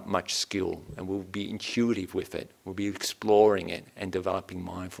develop much skill, and we'll be intuitive with it. We'll be exploring it and developing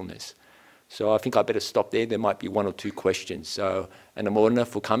mindfulness. So I think I better stop there. There might be one or two questions. So, and Namorna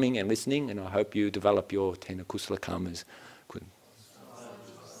for coming and listening, and I hope you develop your 10 kusala karmas.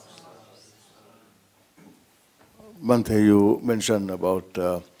 Bhante, you mentioned about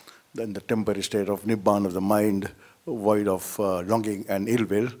the temporary state of Nibbana of the mind, void of longing and ill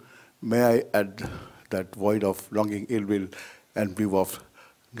will. May I add that void of longing, ill will, and view of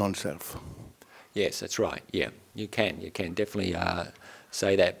non-self? Yes, that's right. Yeah, you can definitely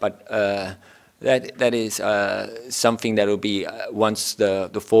say that. But that is something that will be, once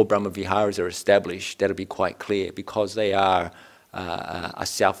the four Brahma Viharas are established, that'll be quite clear, because they are a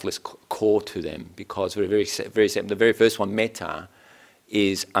selfless core to them. Because the very first one, Metta,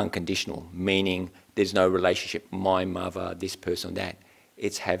 is unconditional, meaning there's no relationship, my mother, this person, that.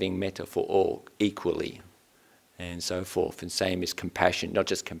 It's having metta for all equally, and so forth. And same as compassion, not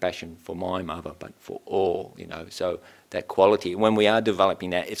just compassion for my mother, but for all, you know. So that quality, when we are developing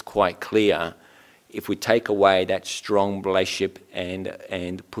that, it's quite clear. If we take away that strong relationship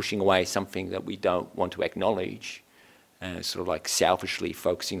and pushing away something that we don't want to acknowledge, sort of like selfishly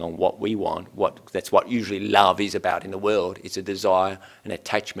focusing on what we want, that's what usually love is about in the world. It's a desire, an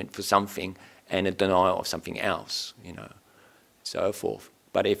attachment for something, and a denial of something else, you know, so forth.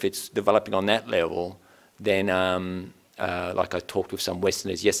 But if it's developing on that level, then like I talked with some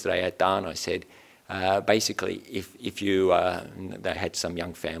Westerners yesterday at Dhamma, I said, basically, if you, they had some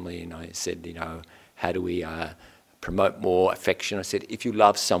young family, and I said, you know, how do we promote more affection? I said, if you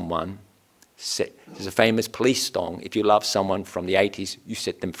love someone, there's a famous police song, if you love someone from the 80s, you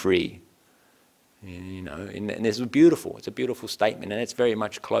set them free. You know, and it's beautiful. It's a beautiful statement, and it's very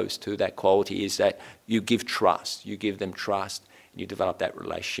much close to that quality, is that you give trust, you give them trust, and you develop that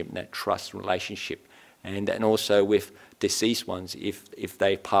relationship, that trust relationship. And also with deceased ones, if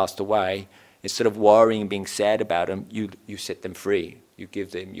they've passed away, instead of worrying and being sad about them, you set them free. You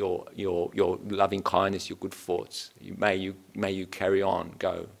give them your loving kindness, your good thoughts. May you carry on,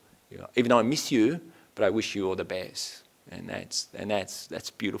 go. You know, even though I miss you, but I wish you all the best. And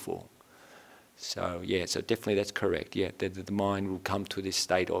that's beautiful. So yeah, so definitely that's correct. Yeah, the mind will come to this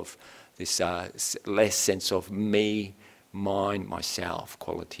state of this less sense of me, mine, myself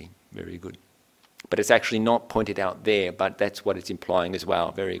quality. Very good. But it's actually not pointed out there, but that's what it's implying as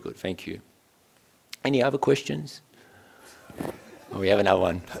well. Very good, thank you. Any other questions? Oh, we have another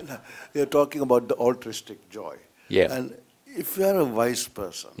one. You're talking about the altruistic joy. Yeah. And if you're a wise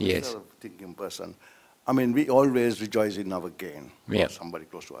person, yes, if you're a thinking person, I mean, we always rejoice in our gain, yeah, or somebody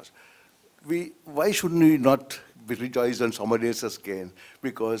close to us. Why shouldn't we not be rejoiced on somebody else's gain?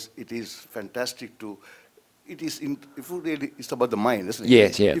 Because it is fantastic to, it's about the mind, isn't it?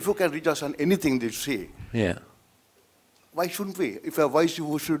 Yes, yeah. If you can rejoice on anything that you see, yeah, why shouldn't we? If you're wise,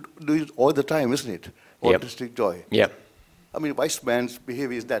 you should do it all the time, isn't it? Altruistic joy. Yep. I mean, wise man's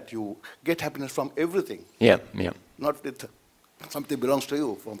behavior is that you get happiness from everything. Yeah, yeah. Not with something belongs to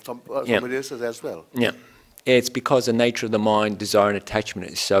you, from somebody else's as well. Yeah. It's because the nature of the mind, desire and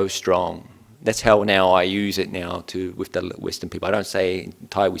attachment is so strong. That's how now I use it now with the Western people. I don't say in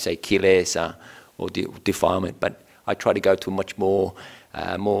Thai we say kilesa or defilement, but I try to go to a much more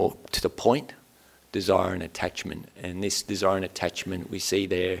to the point, desire and attachment. And this desire and attachment we see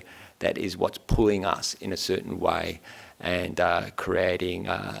there, that is what's pulling us in a certain way and creating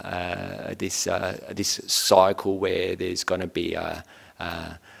this cycle where there's going to be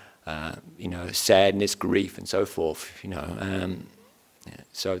sadness, grief, and so forth.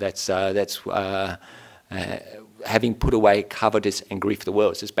 So that's having put away covetous and grief of the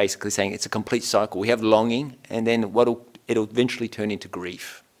world. It's just basically saying it's a complete cycle. We have longing, and then it'll eventually turn into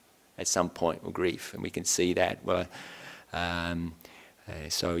grief at some point, or grief, and we can see that. Well,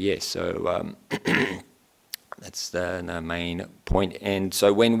 that's the main point. And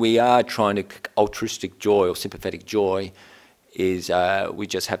so when we are trying to altruistic joy or sympathetic joy, we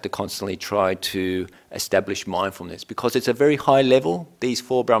just have to constantly try to establish mindfulness, because it's a very high level. These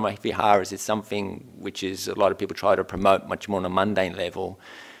 4 Brahma Viharas is something which is a lot of people try to promote much more on a mundane level.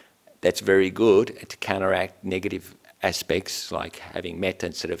 That's very good to counteract negative aspects like having metta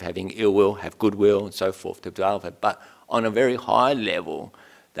instead of having ill will, have goodwill and so forth to develop it. But on a very high level,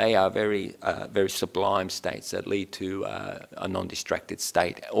 they are very sublime states that lead to a non-distracted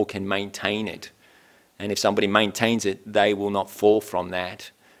state, or can maintain it. And if somebody maintains it, they will not fall from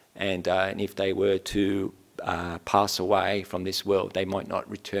that. And if they were to pass away from this world, they might not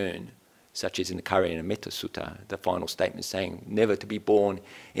return, such as in the Karayana Metta Sutta, the final statement saying never to be born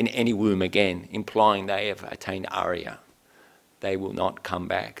in any womb again, implying they have attained Arya. They will not come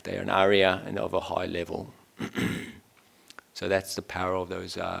back. They are an Arya and of a high level. So that's the power of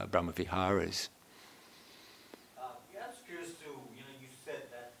those Brahma Viharas.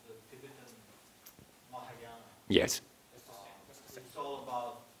 Yes. It's all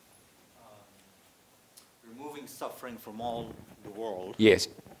about removing suffering from all the world. Yes.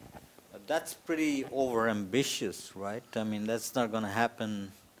 That's pretty overambitious, right? I mean, that's not going to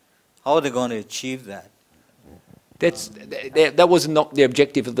happen. How are they going to achieve that? That was not the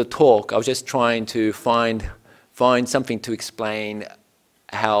objective of the talk. I was just trying to find something to explain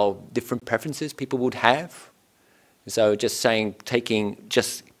how different preferences people would have. So just saying, taking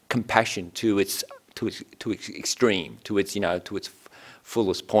just compassion to its extreme, to its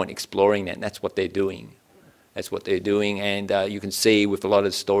fullest point, exploring that. And that's what they're doing. That's what they're doing, and you can see with a lot of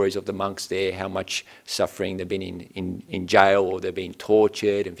the stories of the monks there how much suffering they've been in jail, or they've been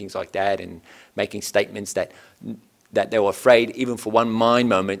tortured and things like that, and making statements that they were afraid even for one mind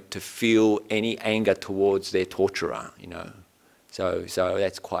moment to feel any anger towards their torturer. So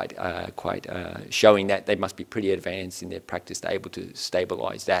that's quite showing that they must be pretty advanced in their practice, to able to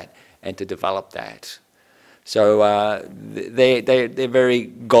stabilize that and to develop that. So they're very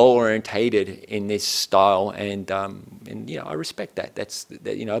goal-orientated in this style, and I respect that.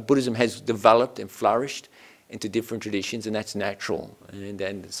 Buddhism has developed and flourished into different traditions, and that's natural.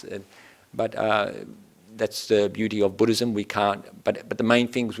 But that's the beauty of Buddhism. We can't. But the main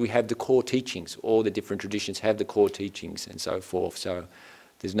thing is we have the core teachings. All the different traditions have the core teachings and so forth. So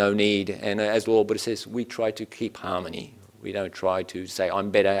there's no need. And as Lord Buddha says, we try to keep harmony. We don't try to say I'm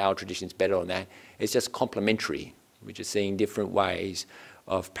better, our tradition's better on that. It's just complementary. We're just seeing different ways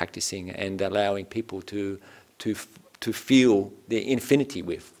of practicing and allowing people to feel the infinity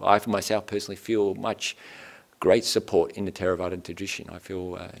with. I, for myself, personally feel much great support in the Theravada tradition. I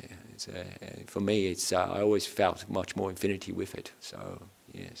feel, for me, I always felt much more infinity with it. So,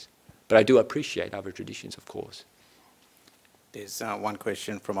 yes. But I do appreciate other traditions, of course. There's one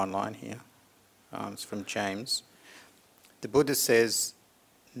question from online here. It's from James. The Buddha says,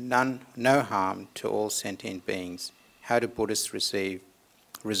 no harm to all sentient beings. How do Buddhists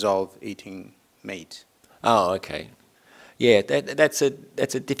resolve eating meat? Oh, okay. Yeah, that's a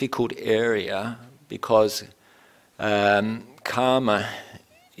difficult area, because karma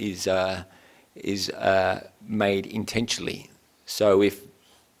is made intentionally. So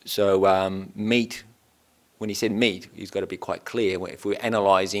meat, when he said meat, he's got to be quite clear. If we're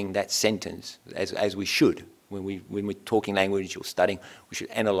analysing that sentence, as we should. When we're talking language or studying, we should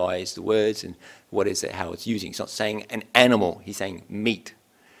analyse the words and what is it, how it's using. It's not saying an animal, he's saying meat.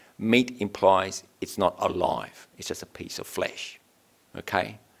 Meat implies it's not alive, it's just a piece of flesh.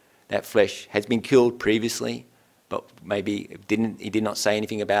 Okay? That flesh has been killed previously, but maybe he did not say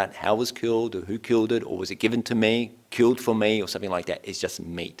anything about how it was killed or who killed it, or was it given to me, killed for me, or something like that. It's just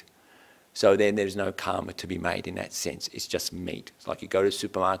meat. So then there's no karma to be made in that sense. It's just meat. It's like you go to the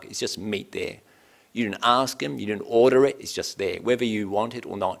supermarket, it's just meat there. You didn't ask him, you didn't order it, it's just there. Whether you want it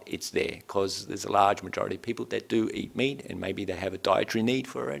or not, it's there, because there's a large majority of people that do eat meat, and maybe they have a dietary need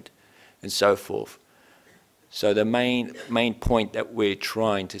for it, and so forth. So the main point that we're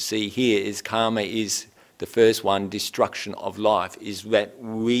trying to see here is karma is the first one, destruction of life, is that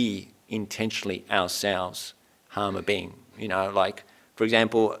we intentionally ourselves harm a being. You know, like, for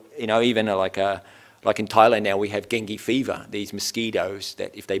example, you know, even like in Thailand now we have dengue fever, these mosquitoes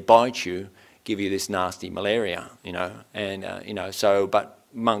that if they bite you, give you this nasty malaria, you know, and, you know, so, but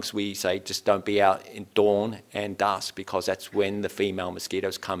monks, we say just don't be out in dawn and dusk because that's when the female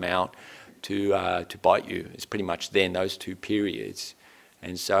mosquitoes come out to bite you. It's pretty much then, those two periods.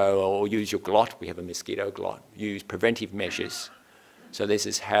 And so, or use your glot, we have a mosquito glot, use preventive measures. So this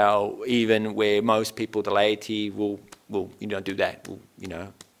is how, even where most people, the laity, will you know, do that.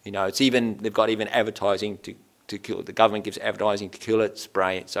 You know, it's even, they've got even advertising to kill it. The government gives advertising to kill it,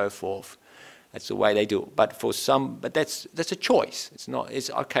 spray it, so forth. That's the way they do it. But for some, but that's a choice. It's not, it's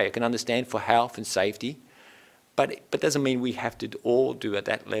okay, I can understand for health and safety, but doesn't mean we have to all do at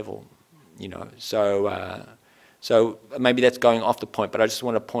that level, you know. So, so maybe that's going off the point, but I just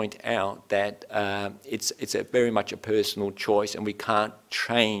want to point out that it's a very much a personal choice, and we can't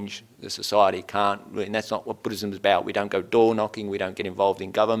change the society, and that's not what Buddhism is about. We don't go door knocking, we don't get involved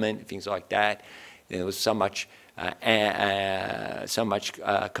in government, things like that. There was so much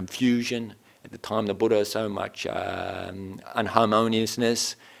confusion at the time of the Buddha, so much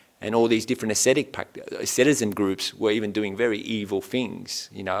unharmoniousness, and all these different asceticism groups were even doing very evil things,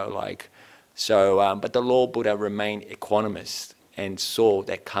 you know, like. So, but the Lord Buddha remained equanimous and saw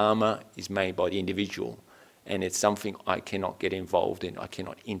that karma is made by the individual, and it's something I cannot get involved in, I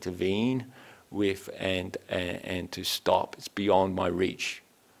cannot intervene with and to stop. It's beyond my reach.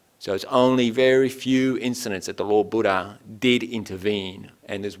 So it's only very few incidents that the Lord Buddha did intervene,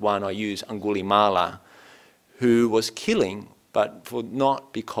 and there's one I use, Angulimala, who was killing, but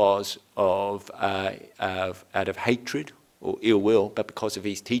not because of out of hatred or ill will, but because of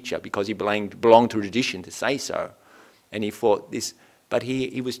his teacher, because he belonged to tradition to say so. And he thought this, but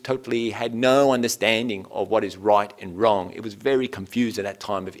he was totally, had no understanding of what is right and wrong. It was very confused at that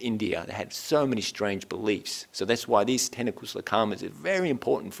time of India. They had so many strange beliefs. So that's why these 10 Kusala Karmas are very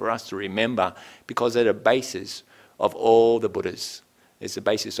important for us to remember, because they're the basis of all the Buddhas. It's the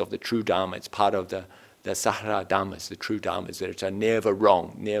basis of the true Dhamma. It's part of the Sahara Dhammas, the true Dhammas, that are never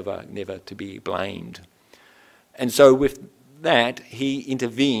wrong, never to be blamed. And so with that, he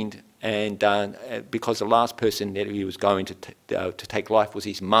intervened, and because the last person that he was going to take life was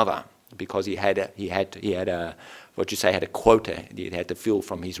his mother, because he had a quota he had to fill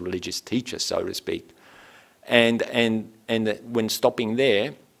from his religious teacher, so to speak. And when stopping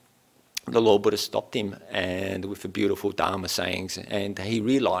there, the Lord Buddha stopped him, and with the beautiful Dharma sayings, and he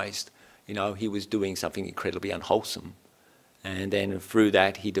realized, you know, he was doing something incredibly unwholesome. And then through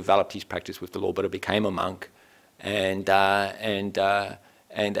that, he developed his practice with the Lord Buddha, became a monk, and attained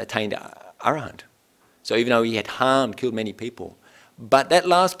Arahant. So even though he had killed many people, but that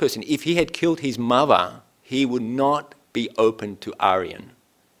last person, if he had killed his mother, he would not be open to Aryan.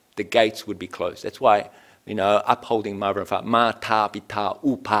 The gates would be closed. That's why, you know, upholding mother and father, mata pita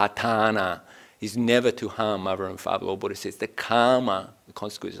upatana, is never to harm mother and father. Lord Buddha says the karma, the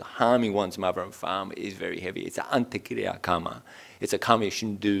consequences of harming one's mother and father is very heavy. It's an antakiriya karma. It's a karma you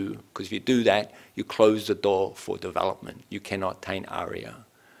shouldn't do, because if you do that, you close the door for development. You cannot attain Arya.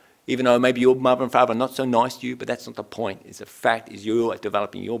 Even though maybe your mother and father are not so nice to you, but that's not the point. It's the fact is you are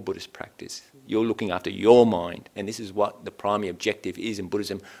developing your Buddhist practice. You're looking after your mind, and this is what the primary objective is in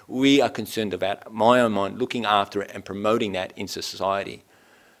Buddhism. We are concerned about my own mind, looking after it and promoting that in society.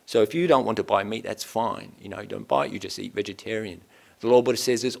 So if you don't want to buy meat, that's fine. You know, you don't buy it, you just eat vegetarian. The Lord Buddha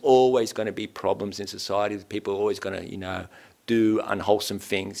says there's always going to be problems in society. People are always going to, you know, do unwholesome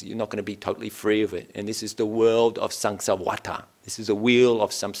things. You're not going to be totally free of it. And this is the world of samsara. This is a wheel of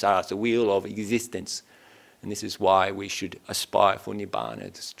samsara, it's a wheel of existence. And this is why we should aspire for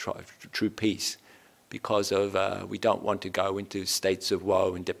Nibbana, true peace, because of we don't want to go into states of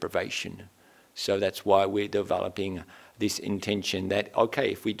woe and deprivation. So that's why we're developing this intention that,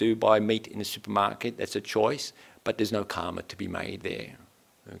 okay, if we do buy meat in the supermarket, that's a choice, but there's no karma to be made there.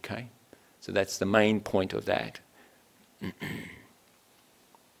 Okay? So that's the main point of that.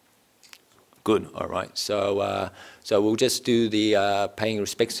 Good, all right. So so we'll just do the paying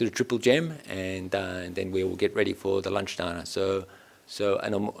respects to the Triple Gem, and then we will get ready for the lunch dana. So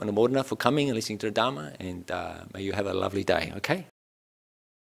anumodana for coming and listening to the Dhamma, and may you have a lovely day, okay?